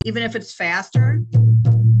beat. Even if it's faster,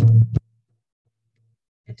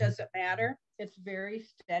 it doesn't matter. It's very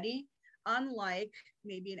steady, unlike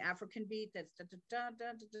maybe an African beat that's da, da,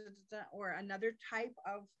 da, da, da, da, da, or another type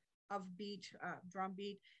of beat, drum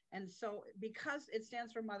beat. And so because it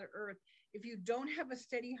stands for Mother Earth, if you don't have a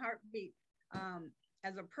steady heartbeat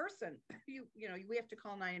as a person, you know, we have to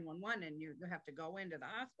call 911 and you have to go into the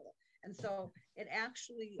hospital. And so it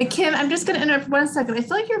actually. Hey, Kim, I'm just going to interrupt 1 second. I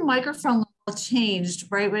feel like your microphone level changed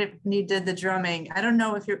right when you did the drumming. I don't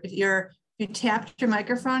know if you tapped your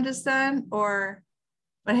microphone just then or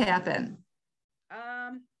what happened.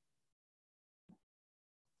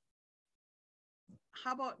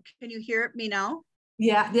 How about, can you hear me now?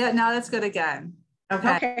 Yeah, now that's good again.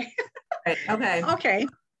 Okay. Right,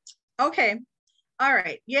 okay. All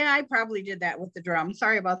right. Yeah, I probably did that with the drum.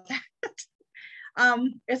 Sorry about that.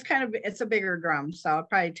 It's a bigger drum, so I'll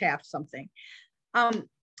probably tap something. But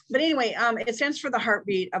anyway, it stands for the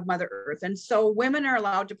heartbeat of Mother Earth. And so women are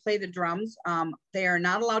allowed to play the drums. They are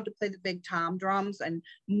not allowed to play the big tom drums. And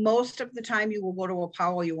most of the time you will go to a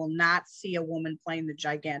powwow, you will not see a woman playing the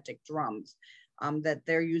gigantic drums that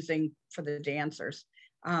they're using for the dancers.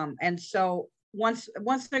 And so once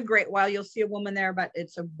in a great while, you'll see a woman there, but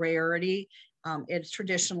it's a rarity. It's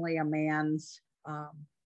traditionally a man's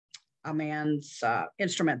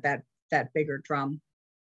instrument, that bigger drum.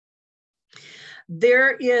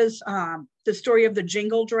 There is the story of the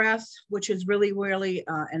jingle dress, which is really, really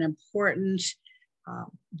an important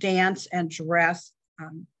dance and dress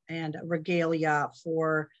and regalia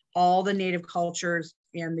for all the Native cultures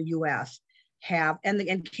in the US have, and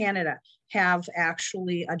in Canada have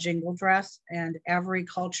actually a jingle dress, and every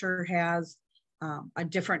culture has a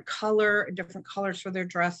different color, different colors for their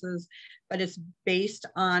dresses, but it's based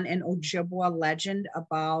on an Ojibwa legend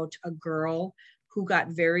about a girl who got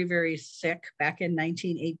very, very sick back in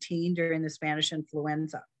 1918 during the Spanish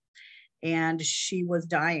influenza. And she was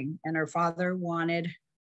dying, and her father wanted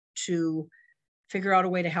to figure out a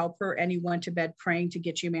way to help her. And he went to bed praying to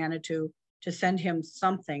get Humanities to send him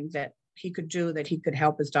something that he could do, that he could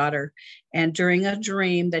help his daughter. And during a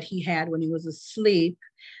dream that he had when he was asleep,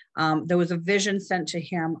 there was a vision sent to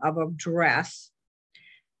him of a dress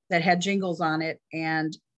that had jingles on it,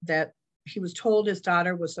 and that he was told his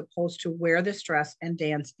daughter was supposed to wear this dress and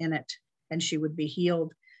dance in it, and she would be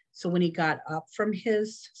healed. So when he got up from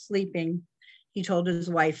his sleeping, he told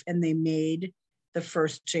his wife, and they made the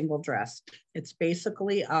first jingle dress. It's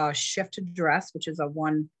basically a shifted dress, which is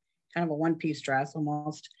kind of a one-piece dress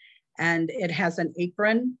almost. And it has an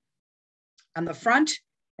apron on the front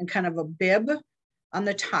and kind of a bib on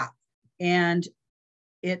the top. And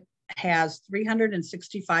it has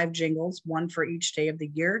 365 jingles, one for each day of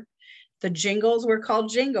the year. The jingles were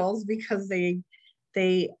called jingles because they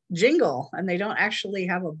jingle, and they don't actually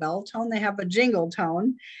have a bell tone, they have a jingle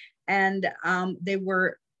tone. And they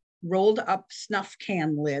were rolled up snuff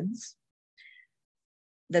can lids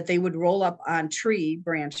that they would roll up on tree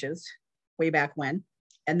branches way back when,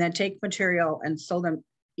 and then take material and sew them,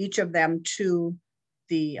 each of them, to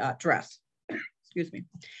the dress. Excuse me.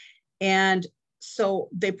 And so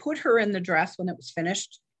they put her in the dress when it was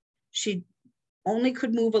finished. She only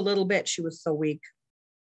could move a little bit. She was so weak.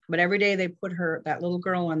 But every day they put her, that little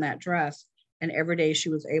girl, in that dress, and every day she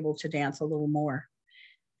was able to dance a little more.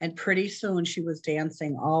 And pretty soon she was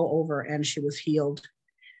dancing all over, and she was healed.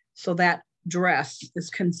 So that dress is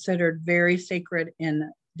considered very sacred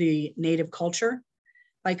in the Native culture.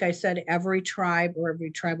 Like I said, every tribe or every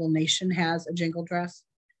tribal nation has a jingle dress.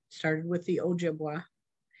 Started with the Ojibwa,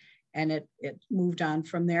 and it moved on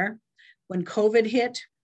from there. When COVID hit,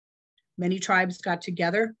 many tribes got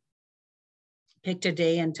together, picked a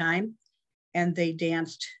day and time, and they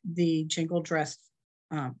danced the jingle dress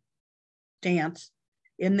dance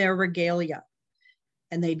in their regalia.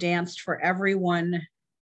 And they danced for everyone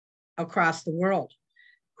across the world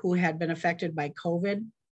who had been affected by COVID,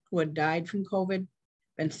 who had died from COVID,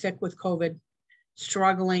 been sick with COVID,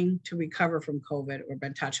 struggling to recover from COVID, or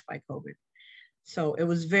been touched by COVID. So it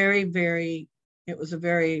was it was a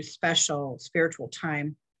very special spiritual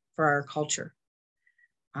time for our culture.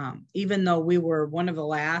 Even though we were one of the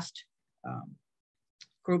last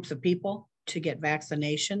groups of people to get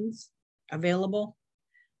vaccinations available,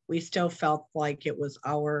 we still felt like it was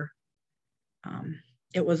our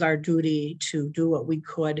duty to do what we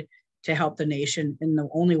could to help the nation in the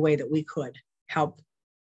only way that we could help.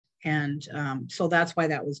 And so that's why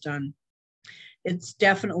that was done. It's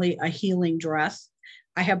definitely a healing dress.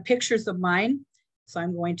 I have pictures of mine, so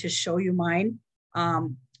I'm going to show you mine.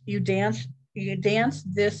 You dance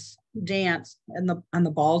this dance on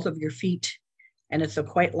the balls of your feet, and it's a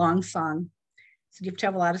quite long song, so you have to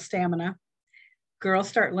have a lot of stamina. Girls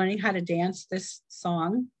start learning how to dance this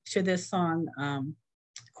song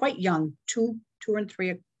quite young, 2 and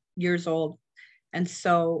 3 years old, and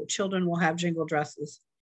so children will have jingle dresses.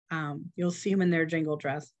 You'll see them in their jingle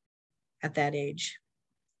dress at that age.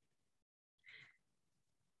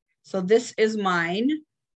 So this is mine.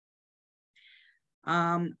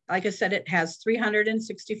 Like I said, it has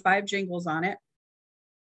 365 jingles on it.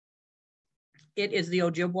 It is the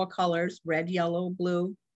Ojibwa colors, red, yellow,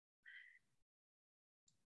 blue.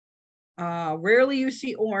 Rarely you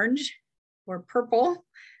see orange or purple.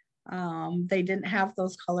 They didn't have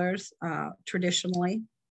those colors traditionally.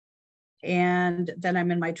 And then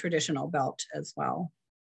I'm in my traditional belt as well.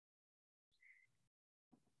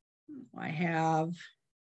 I have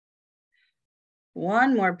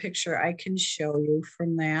one more picture I can show you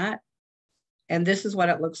from that. And this is what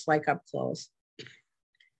it looks like up close.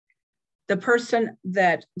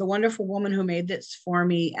 The wonderful woman who made this for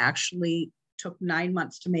me actually took 9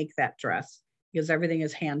 months to make that dress because everything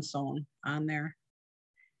is hand sewn on there.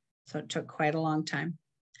 So it took quite a long time.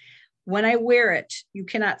 When I wear it, you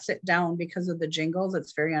cannot sit down because of the jingles.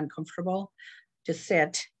 It's very uncomfortable to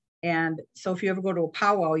sit. And so if you ever go to a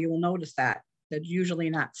powwow, you will notice that they're usually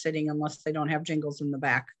not sitting unless they don't have jingles in the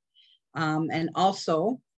back. And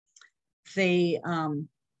also it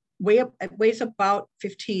weighs about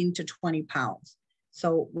 15 to 20 pounds.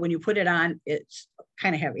 So when you put it on, it's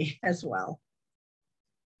kind of heavy as well.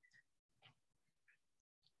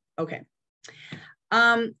 Okay.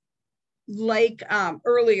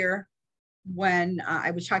 Earlier, when I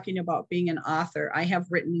was talking about being an author, I have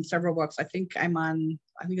written several books. I think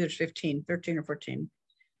there's 13 or 14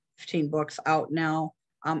 books out now.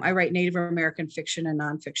 I write Native American fiction and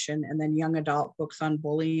nonfiction, and then young adult books on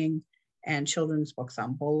bullying and children's books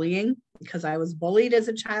on bullying because I was bullied as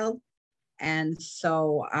a child. And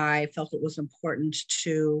so I felt it was important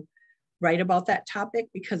to write about that topic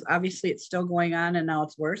because obviously it's still going on, and now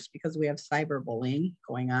it's worse because we have cyberbullying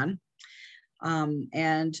going on.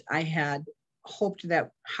 And I had hoped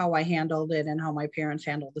that how I handled it and how my parents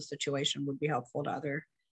handled the situation would be helpful to other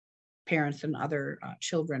parents and other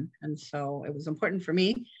children. And so it was important for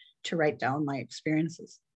me to write down my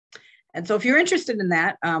experiences. And so if you're interested in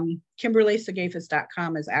that,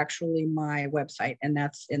 KimberlySigafus.com is actually my website, and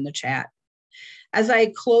that's in the chat. As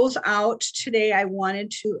I close out today, I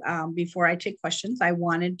wanted to, before I take questions, I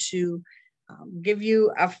wanted to give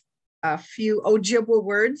you a few Ojibwa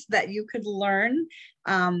words that you could learn.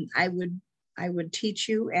 I would teach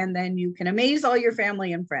you, and then you can amaze all your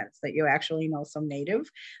family and friends that you actually know some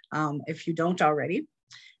Native, if you don't already.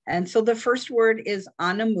 And so the first word is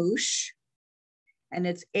Anamush, and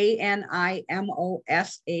it's A-N-I-M-O-S-H,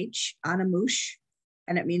 Anamush,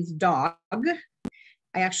 and it means dog.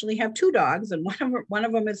 I actually have 2 dogs, and one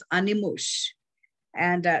of them is Animush.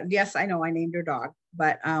 And yes, I know I named her dog,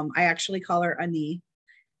 but I actually call her Ani.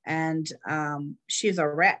 And she's a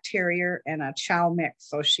rat terrier and a chow mix.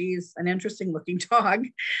 So she's an interesting looking dog,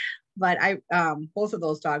 but both of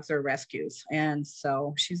those dogs are rescues. And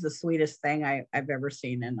so she's the sweetest thing I've ever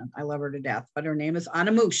seen. And I love her to death, but her name is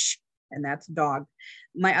Anamush, and that's dog.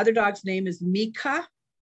 My other dog's name is Mika.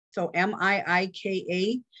 So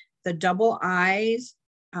M-I-I-K-A, the double I's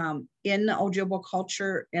in the Ojibwa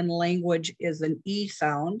culture and language is an E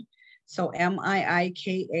sound. So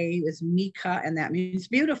M-I-I-K-A is Mika, and that means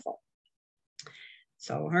beautiful.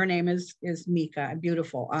 So her name is Mika,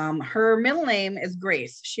 beautiful. Her middle name is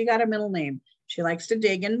Grace. She got a middle name. She likes to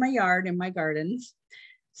dig in my yard, in my gardens.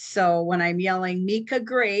 So when I'm yelling Mika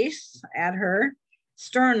Grace at her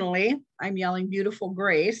sternly, I'm yelling beautiful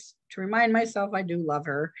Grace to remind myself I do love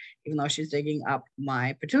her, even though she's digging up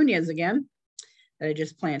my petunias again that I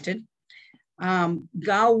just planted.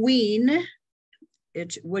 Gawin,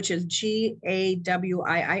 which is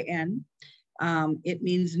G-A-W-I-I-N. It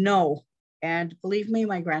means no. And believe me,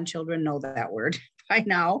 my grandchildren know that word by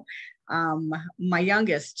now. My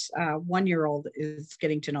youngest 1-year-old is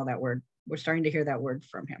getting to know that word. We're starting to hear that word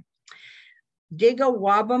from him.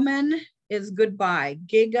 Gigawabamen is goodbye.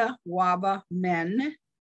 Gigawabamen.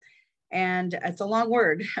 And it's a long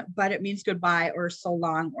word, but it means goodbye or so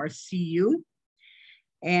long or see you.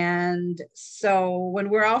 And so when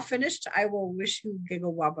we're all finished, I will wish you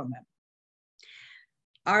Gigawabamen.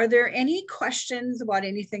 Are there any questions about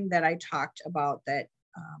anything that I talked about that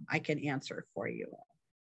I can answer for you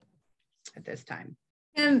at this time?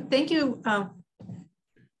 And thank you.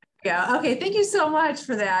 Yeah, okay, thank you so much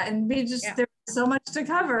for that. And we just, there so much to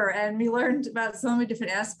cover, and we learned about so many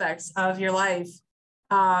different aspects of your life.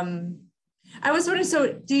 I was wondering,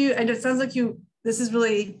 so do you, and it sounds like this is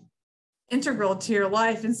really integral to your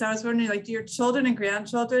life. And so I was wondering, like, do your children and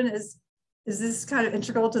grandchildren, is this kind of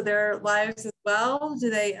integral to their lives as well? Do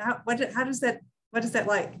they, what is that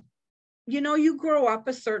like? You know, you grow up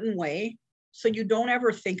a certain way, so you don't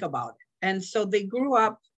ever think about it. And so they grew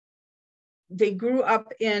up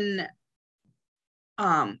in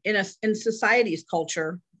society's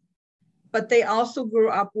culture, but they also grew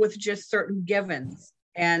up with just certain givens.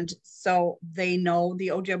 And so they know the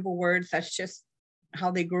Ojibwa words. That's just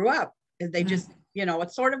how they grew up. They just, you know,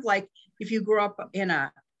 it's sort of like if you grew up in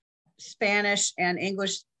a Spanish and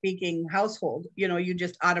English speaking household, you know, you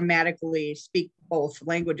just automatically speak both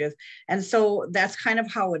languages. And so that's kind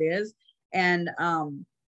of how it is. And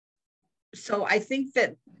so I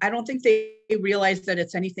don't think they realize that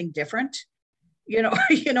it's anything different. You know,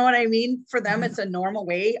 you know what I mean? For them, it's a normal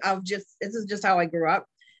way of this is just how I grew up.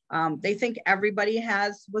 They think everybody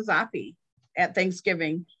has wasabi at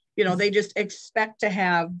Thanksgiving. You know, they just expect to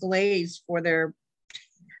have glaze for their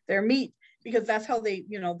meat because that's how they,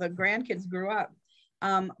 you know, the grandkids grew up.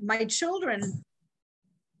 My children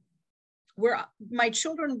were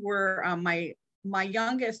my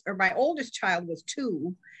youngest, or my oldest child was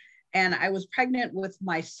 2, and I was pregnant with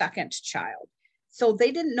my second child. So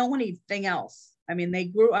they didn't know anything else. I mean, they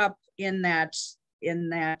grew up in that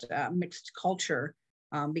mixed culture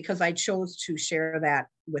because I chose to share that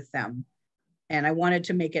with them. And I wanted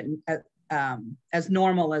to make it as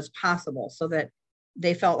normal as possible so that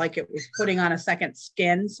they felt like it was putting on a second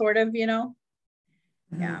skin, sort of, you know?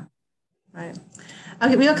 Yeah. Right.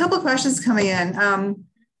 Okay, we have a couple of questions coming in.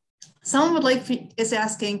 Someone is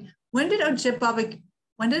asking, when did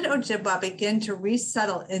Ojibwa begin to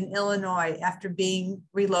resettle in Illinois after being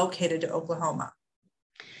relocated to Oklahoma?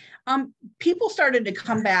 People started to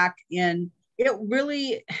come back in.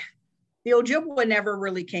 The Ojibwa never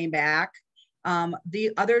really came back. I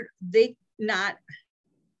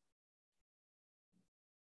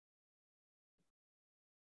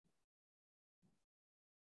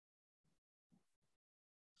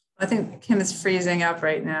think Kim is freezing up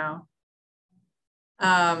right now.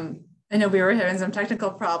 I know we were having some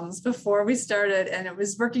technical problems before we started and it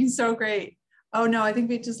was working so great. Oh no, I think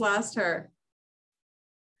we just lost her.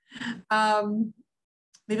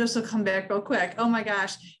 Maybe she'll come back real quick. Oh my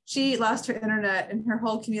gosh, she lost her internet in her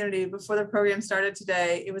whole community before the program started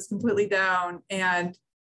today. It was completely down and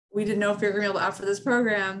we didn't know if we were going to be able to offer this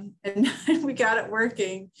program, and we got it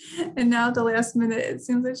working. And now at the last minute, it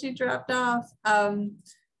seems like she dropped off.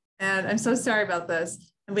 And I'm so sorry about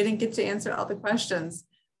this. And we didn't get to answer all the questions.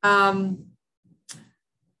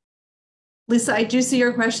 Lisa, I do see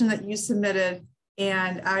your question that you submitted,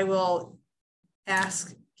 and I will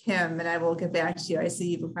ask Kim, and I will get back to you. I see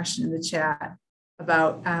you have a question in the chat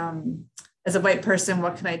about, as a white person,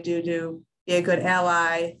 what can I do to be a good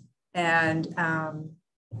ally? And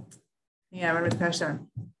yeah, I remember the question.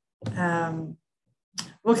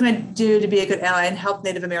 What can I do to be a good ally and help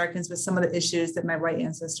Native Americans with some of the issues that my white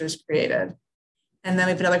ancestors created? And then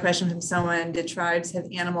we have another question from someone: did tribes have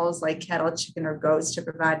animals like cattle, chicken, or goats to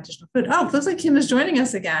provide additional food? Oh, it looks like Kim is joining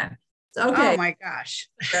us again. Okay. Oh my gosh.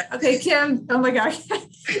 Okay, Kim. Oh my gosh.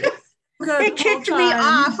 It kicked me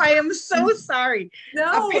off. I am so sorry.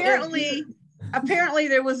 No. Apparently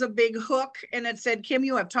there was a big hook and it said, Kim,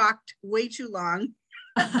 you have talked way too long.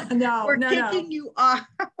 We're kicking you off.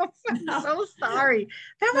 I'm so sorry.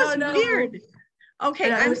 That was weird.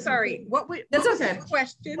 Okay, I'm sorry. That's okay. The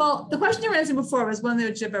question? Well, the question you were answering before was when the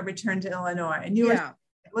Ojibwa returned to Illinois, and it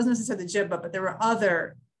wasn't necessarily the Ojibwa, but there were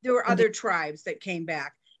other tribes that came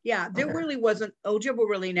back. Yeah, there really wasn't. Ojibwa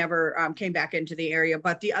really never came back into the area,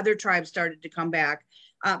 but the other tribes started to come back.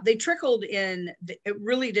 They trickled in. It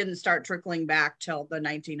really didn't start trickling back till the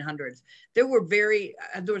 1900s. There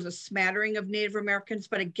was a smattering of Native Americans,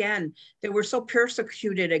 but again, they were so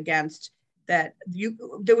persecuted against that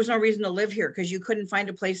there was no reason to live here because you couldn't find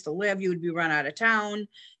a place to live. You would be run out of town.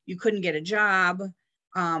 You couldn't get a job.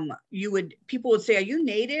 People would say, "Are you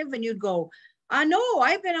Native?" And you'd go, "No,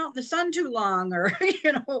 I've been out in the sun too long," or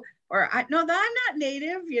no, I'm not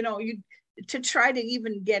Native. To try to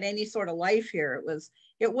even get any sort of life here,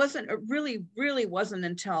 it really wasn't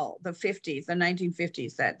until the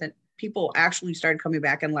 1950s that people actually started coming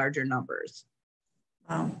back in larger numbers.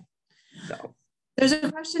 Wow. So there's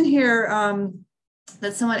a question here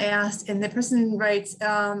that someone asked, and the person writes,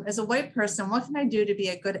 as a white person, what can I do to be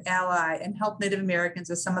a good ally and help Native Americans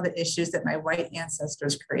with some of the issues that my white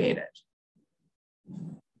ancestors created?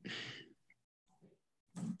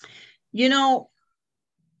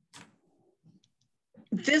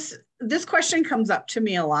 this question comes up to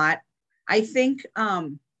me a lot. I think,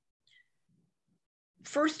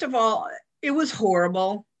 first of all, it was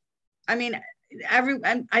horrible. I mean,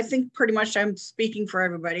 I think pretty much I'm speaking for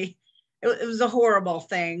everybody. It was a horrible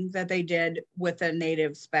thing that they did with the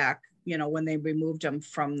natives back, you know, when they removed them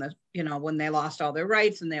from the, you know, when they lost all their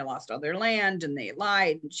rights and they lost all their land and they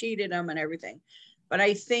lied and cheated them and everything. But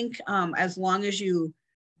I think as long as you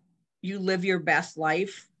live your best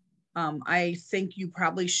life, I think you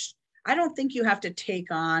probably, I don't think you have to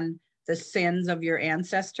take on the sins of your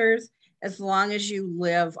ancestors, as long as you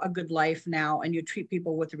live a good life now and you treat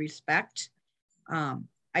people with respect.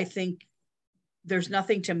 I think there's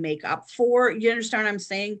nothing to make up for. You understand what I'm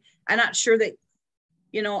saying? I'm not sure that,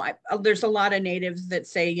 you know, there's a lot of natives that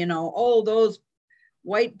say, you know, oh, those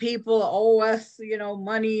white people owe us, you know,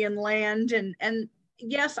 money and land. And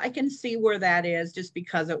yes, I can see where that is, just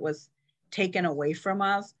because it was taken away from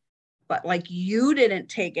us. But like, you didn't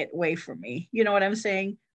take it away from me. You know what I'm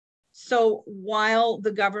saying? So while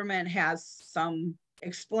the government has some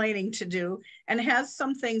explaining to do and has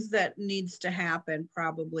some things that needs to happen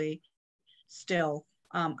probably still,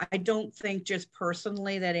 I don't think just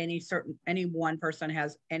personally that any one person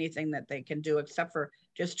has anything that they can do except for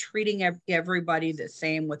just treating everybody the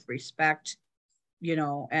same with respect, you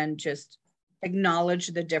know, and just acknowledge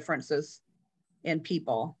the differences in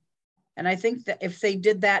people. And I think that if they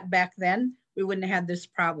did that back then, we wouldn't have had this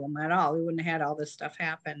problem at all. We wouldn't have had all this stuff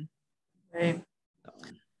happen. Right.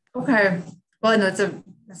 Okay. Well, no,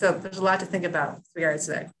 there's a lot to think about with regards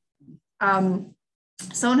to that.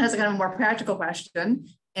 Someone has a kind of more practical question,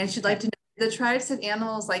 and she'd like to know, the tribes had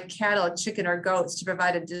animals like cattle, chicken, or goats to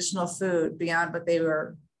provide additional food beyond what they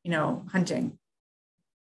were, you know, hunting.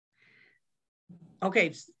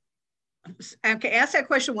 Okay. Ask that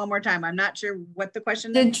question one more time. I'm not sure what the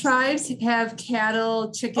question is. Did is. tribes have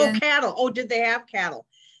cattle, chicken? Oh, cattle. Oh, did they have cattle?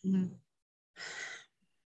 Mm-hmm.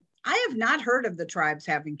 I have not heard of the tribes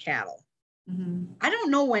having cattle. Mm-hmm. I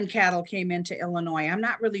don't know when cattle came into Illinois. I'm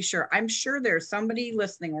not really sure. I'm sure there's somebody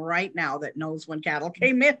listening right now that knows when cattle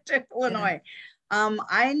came into Illinois. Yeah.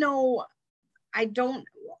 I know, I don't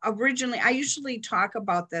originally, I usually talk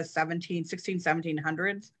about the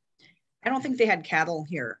 1700s. I don't think they had cattle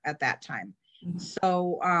here at that time. Mm-hmm.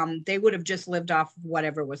 So they would have just lived off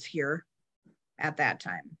whatever was here at that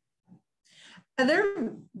time. Are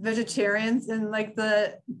there vegetarians in like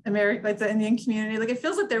the Indian community? Like, it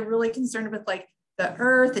feels like they're really concerned with like the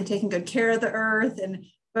earth and taking good care of the earth.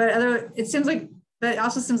 It seems like that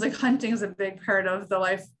also seems like hunting is a big part of the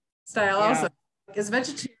lifestyle. Yeah. Also, is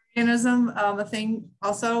vegetarianism a thing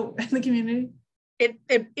also in the community? It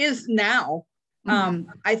is now. Mm-hmm.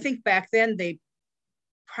 I think back then they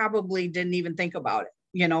probably didn't even think about it.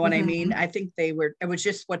 You know what I mean? I think it was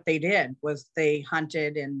just what they did was they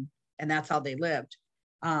hunted and that's how they lived.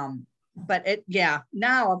 But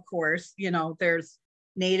now of course, you know, there's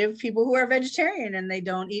native people who are vegetarian and they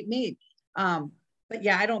don't eat meat. But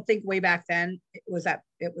yeah, I don't think way back then it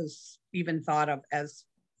was even thought of as,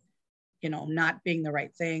 you know, not being the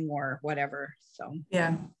right thing or whatever. So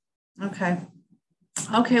yeah. Okay.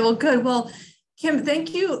 Well, good. Well, Kim,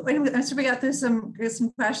 thank you. I'm sure we got through some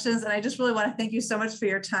questions, and I just really want to thank you so much for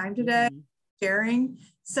your time today, sharing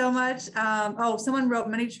so much. Someone wrote,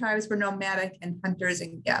 many tribes were nomadic and hunters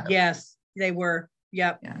and gatherers. Yes, they were.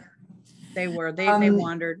 Yep. Yeah. They were. They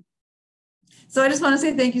wandered. So I just want to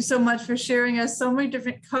say thank you so much for sharing us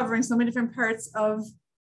covering so many different parts of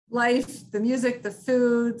life, the music, the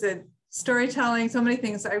food, the storytelling, so many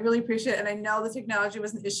things. I really appreciate it. And I know the technology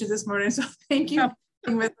was an issue this morning, so thank you.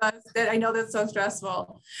 With us. I know that's so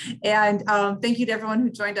stressful. And thank you to everyone who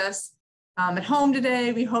joined us at home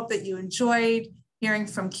today. We hope that you enjoyed hearing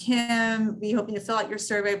from Kim. We hope you fill out your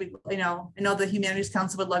survey. I know the Humanities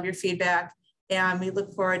Council would love your feedback, and we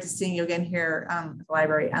look forward to seeing you again here at the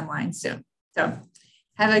library online soon. So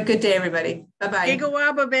have a good day, everybody. Bye-bye.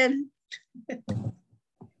 Gigawababen.